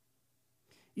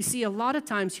 You see, a lot of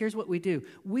times, here's what we do.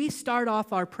 We start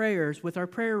off our prayers with our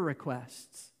prayer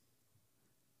requests.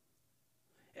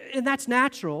 And that's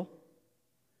natural.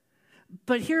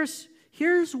 But here's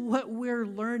what we're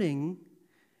learning,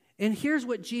 and here's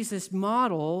what Jesus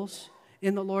models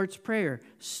in the Lord's Prayer.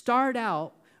 Start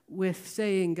out with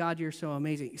saying, "God, you're so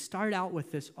amazing." Start out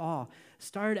with this awe.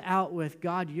 Start out with,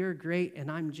 "God, you're great,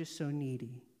 and I'm just so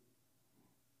needy."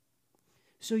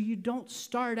 So you don't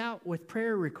start out with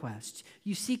prayer requests.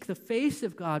 You seek the face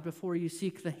of God before you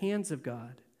seek the hands of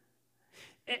God.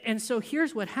 And so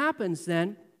here's what happens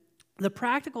then. The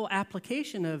practical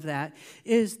application of that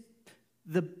is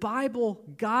the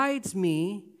Bible guides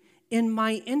me in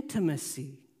my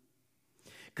intimacy.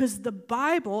 Because the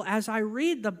Bible, as I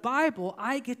read the Bible,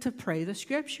 I get to pray the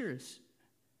Scriptures.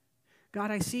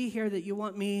 God, I see here that you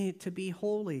want me to be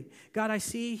holy. God, I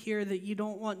see here that you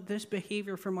don't want this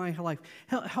behavior for my life.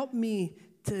 Help me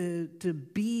to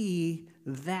be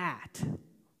that.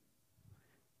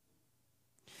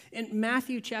 In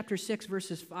Matthew chapter 6,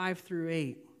 verses 5 through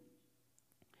 8,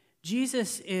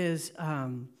 Jesus is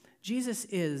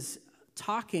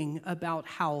talking about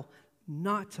how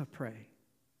not to pray.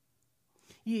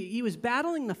 He was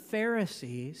battling the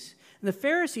Pharisees. And the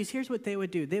Pharisees, here's what they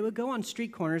would do. They would go on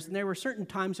street corners, and there were certain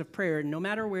times of prayer, and no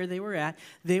matter where they were at,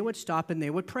 they would stop and they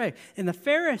would pray. And the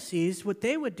Pharisees, what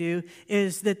they would do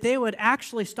is that they would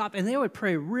actually stop and they would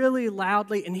pray really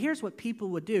loudly. And here's what people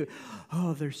would do.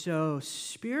 "Oh, they're so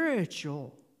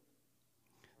spiritual.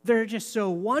 They're just so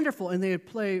wonderful." And they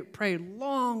would pray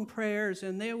long prayers,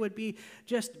 and they would be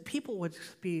just, people would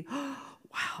be,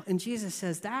 Wow. And Jesus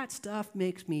says, that stuff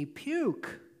makes me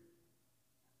puke.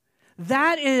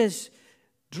 That is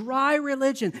dry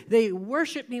religion. They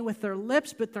worship me with their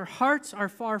lips, but their hearts are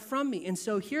far from me. And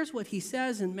so here's what he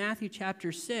says in Matthew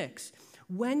chapter 6.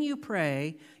 When you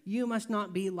pray, you must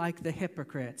not be like the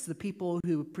hypocrites, the people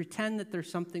who pretend that they're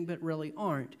something but really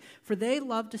aren't. For they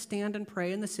love to stand and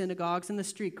pray in the synagogues and the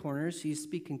street corners. He's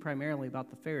speaking primarily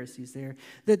about the Pharisees there,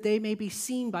 that they may be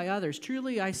seen by others.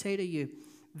 Truly, I say to you,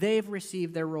 they've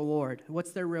received their reward.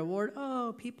 What's their reward?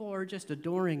 Oh, people are just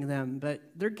adoring them, but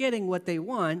they're getting what they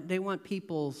want. They want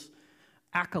people's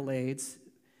accolades.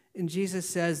 And Jesus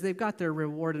says they've got their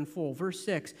reward in full. Verse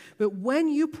 6, but when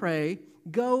you pray,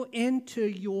 go into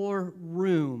your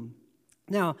room.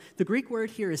 Now, the Greek word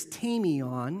here is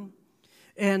tamion,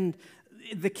 and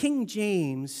the King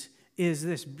James is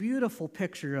this beautiful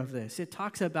picture of this. It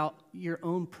talks about your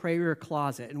own prayer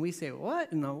closet. And we say,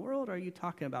 what in the world are you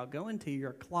talking about? Go into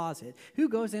your closet. Who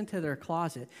goes into their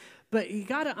closet? But you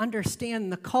got to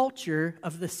understand the culture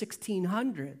of the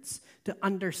 1600s to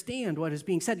understand what is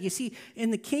being said. You see,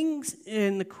 in the king's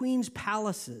and the queen's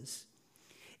palaces,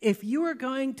 if you are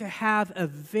going to have a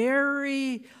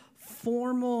very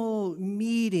formal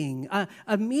meeting,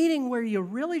 a meeting where you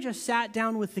really just sat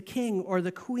down with the king or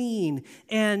the queen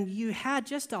and you had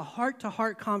just a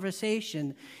heart-to-heart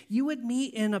conversation, you would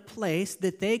meet in a place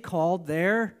that they called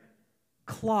their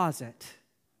closet.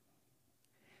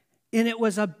 And it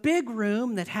was a big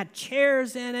room that had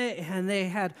chairs in it, and they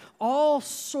had all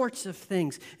sorts of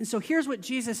things. And so here's what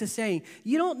Jesus is saying.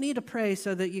 You don't need to pray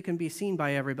so that you can be seen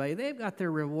by everybody. They've got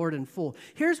their reward in full.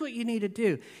 Here's what you need to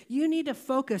do. You need to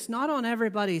focus not on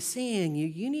everybody seeing you.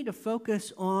 You need to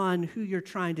focus on who you're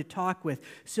trying to talk with.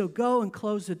 So go and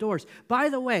close the doors. By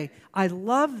the way, I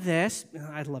love this.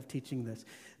 I love teaching this.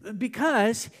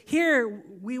 Because here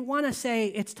we want to say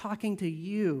it's talking to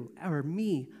you or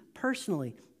me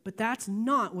personally. But that's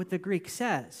not what the Greek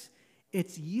says.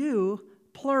 It's you,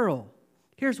 plural.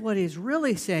 Here's what he's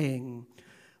really saying.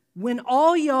 When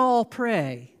all y'all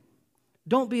pray,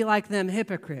 don't be like them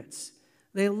hypocrites.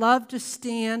 They love to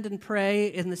stand and pray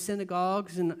in the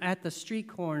synagogues and at the street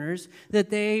corners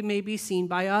that they may be seen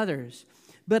by others.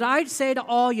 But I'd say to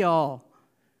all y'all,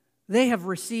 they have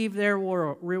received their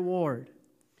reward.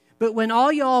 But when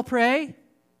all y'all pray,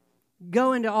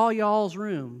 go into all y'all's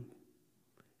room.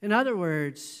 In other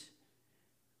words,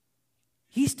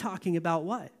 he's talking about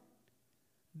what?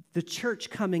 The church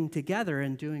coming together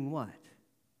and doing what?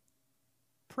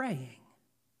 Praying.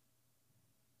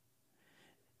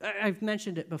 I've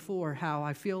mentioned it before, how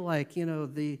I feel like,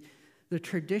 the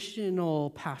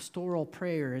traditional pastoral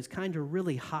prayer is kind of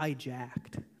really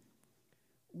hijacked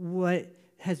what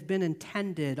has been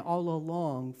intended all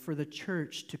along for the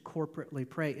church to corporately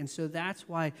pray. And so that's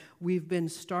why we've been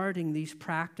starting these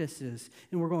practices,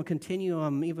 and we're going to continue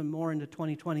them even more into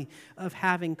 2020, of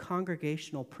having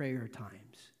congregational prayer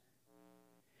times.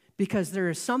 Because there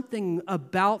is something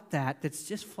about that that's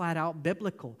just flat out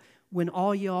biblical. When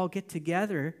all y'all get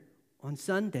together on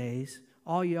Sundays,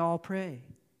 all y'all pray.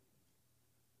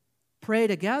 Pray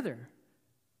together.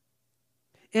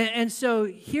 And so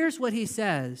here's what he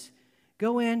says.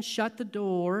 Go in, shut the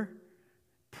door,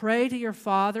 pray to your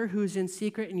Father who's in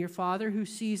secret, and your Father who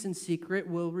sees in secret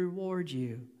will reward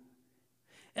you.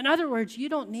 In other words, you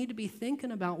don't need to be thinking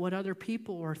about what other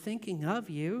people are thinking of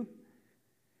you.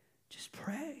 Just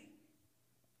pray.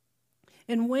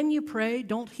 And when you pray,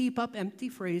 don't heap up empty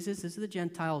phrases as the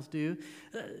Gentiles do.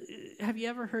 Have you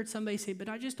ever heard somebody say, but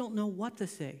I just don't know what to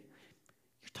say?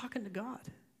 You're talking to God.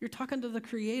 You're talking to the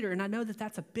Creator, and I know that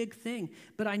that's a big thing,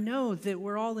 but I know that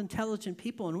we're all intelligent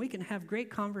people, and we can have great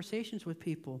conversations with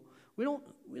people. We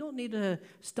don't need to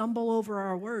stumble over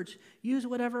our words. Use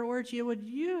whatever words you would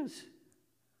use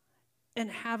and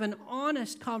have an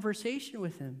honest conversation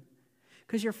with Him.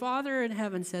 Because your Father in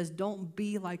heaven says, don't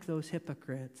be like those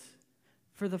hypocrites.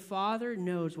 For the Father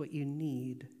knows what you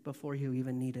need before you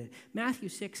even need it. Matthew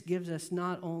 6 gives us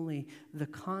not only the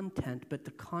content, but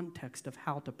the context of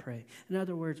how to pray. In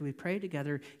other words, we pray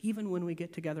together even when we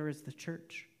get together as the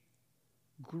church.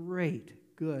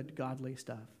 Great, good, godly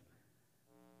stuff.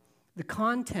 The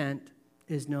content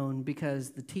is known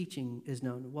because the teaching is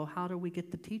known. Well, how do we get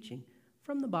the teaching?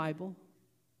 From the Bible.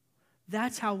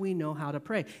 That's how we know how to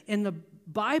pray. And the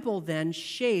Bible then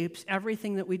shapes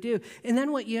everything that we do. And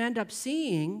then what you end up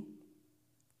seeing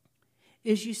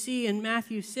is you see in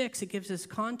Matthew 6, it gives us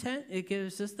content, it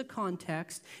gives us the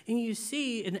context. And you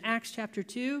see in Acts chapter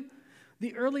 2,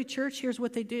 the early church, here's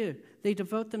what they do. They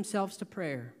devote themselves to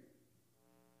prayer,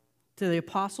 to the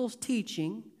apostles'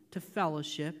 teaching, to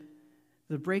fellowship,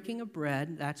 the breaking of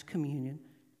bread, that's communion,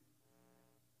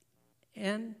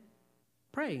 and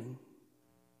praying.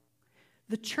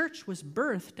 The church was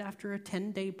birthed after a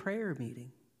 10-day prayer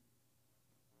meeting.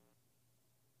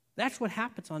 That's what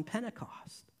happens on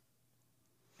Pentecost.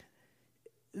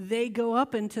 They go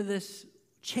up into this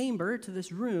chamber, to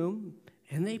this room,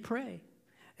 and they pray.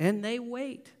 And they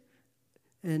wait.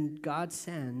 And God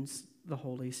sends the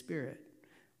Holy Spirit.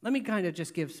 Let me kind of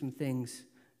just give some things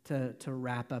to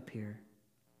wrap up here.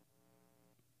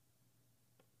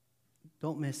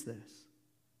 Don't miss this.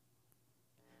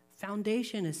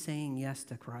 Foundation is saying yes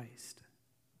to Christ.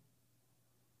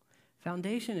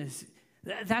 Foundation is,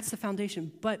 that's the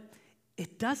foundation, but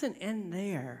it doesn't end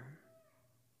there.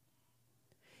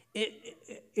 It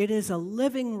is a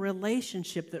living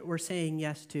relationship that we're saying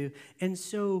yes to. And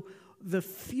so the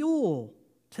fuel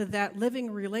to that living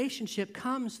relationship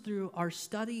comes through our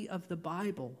study of the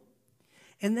Bible.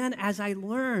 And then as I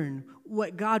learn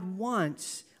what God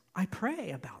wants, I pray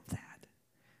about that.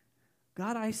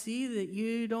 God, I see that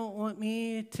you don't want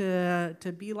me to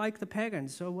be like the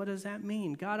pagans, so what does that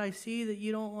mean? God, I see that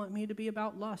you don't want me to be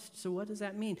about lust, so what does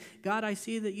that mean? God, I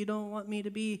see that you don't want me to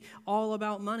be all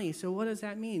about money, so what does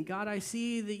that mean? God, I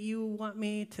see that you want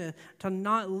me to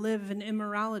not live in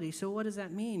immorality, so what does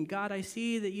that mean? God, I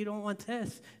see that you don't want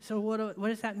this, so what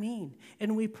does that mean?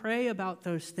 And we pray about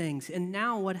those things, and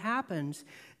now what happens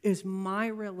is my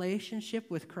relationship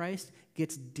with Christ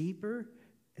gets deeper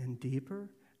and deeper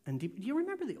and deeper. Do you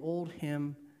remember the old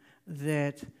hymn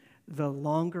that the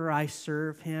longer I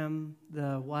serve him,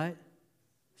 the what?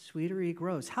 Sweeter he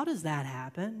grows. How does that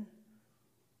happen?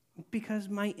 Because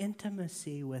my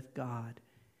intimacy with God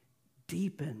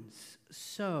deepens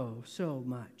so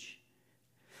much.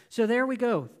 So there we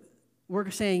go.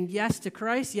 We're saying yes to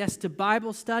Christ, yes to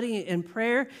Bible study and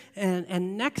prayer.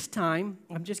 And next time,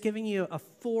 I'm just giving you a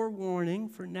forewarning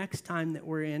for next time that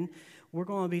we're in. We're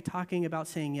going to be talking about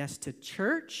saying yes to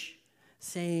church,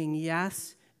 saying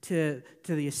yes to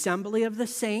the assembly of the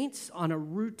saints on a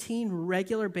routine,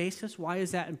 regular basis. Why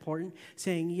is that important?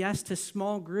 Saying yes to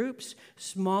small groups,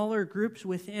 smaller groups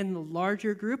within the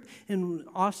larger group, and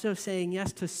also saying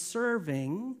yes to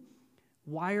serving.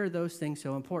 Why are those things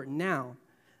so important? Now,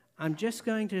 I'm just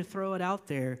going to throw it out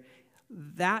there.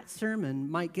 That sermon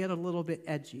might get a little bit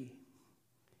edgy.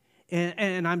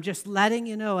 And I'm just letting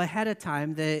you know ahead of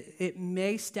time that it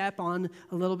may step on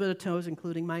a little bit of toes,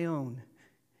 including my own.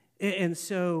 And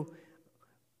so,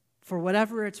 for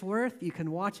whatever it's worth, you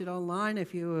can watch it online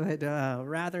if you would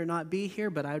rather not be here,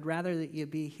 but I'd rather that you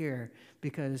be here,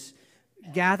 because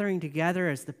gathering together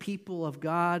as the people of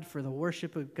God for the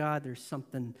worship of God, there's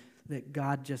something that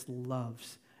God just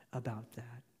loves about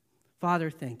that.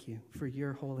 Father, thank you for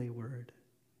your holy word.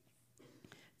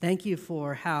 Thank you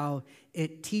for how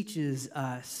it teaches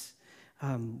us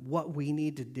what we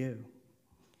need to do.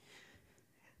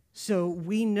 So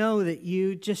we know that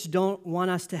you just don't want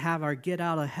us to have our get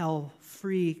out of hell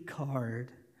free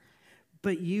card,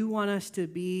 but you want us to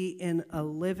be in a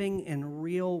living and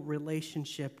real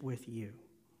relationship with you.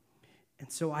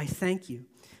 And so I thank you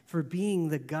for being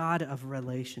the God of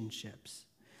relationships,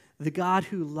 the God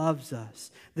who loves us,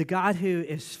 the God who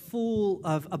is full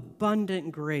of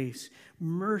abundant grace,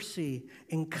 mercy,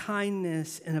 and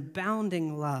kindness, and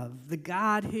abounding love, the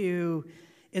God who,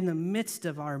 in the midst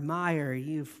of our mire,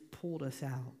 you've pulled us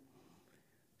out.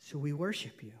 So we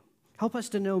worship you. Help us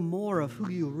to know more of who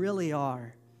you really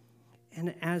are.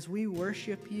 And as we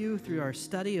worship you through our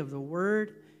study of the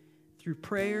Word, through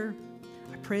prayer,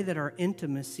 I pray that our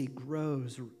intimacy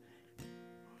grows.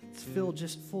 It's filled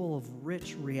just full of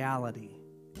rich reality.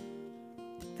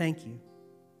 Thank you.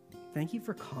 Thank you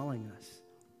for calling us,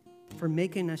 for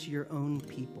making us your own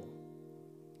people.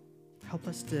 Help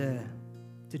us to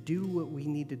do what we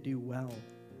need to do well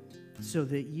so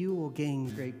that you will gain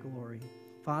great glory.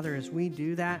 Father, as we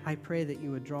do that, I pray that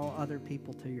you would draw other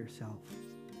people to yourself.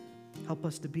 Help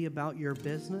us to be about your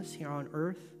business here on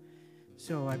earth.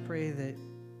 So I pray that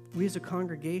we as a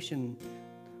congregation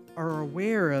are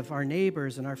aware of our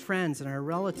neighbors and our friends and our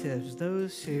relatives,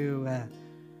 those who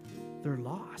they're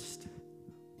lost.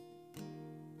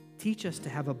 Teach us to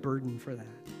have a burden for that.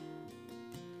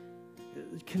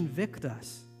 Convict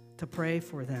us to pray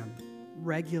for them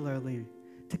regularly,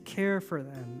 to care for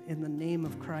them in the name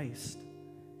of Christ.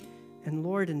 And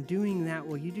Lord, in doing that,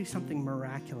 will you do something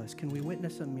miraculous? Can we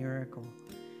witness a miracle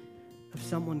of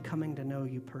someone coming to know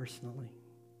you personally?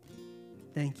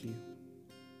 Thank you.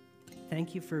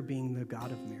 Thank you for being the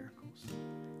God of miracles.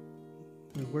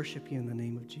 We worship you in the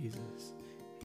name of Jesus.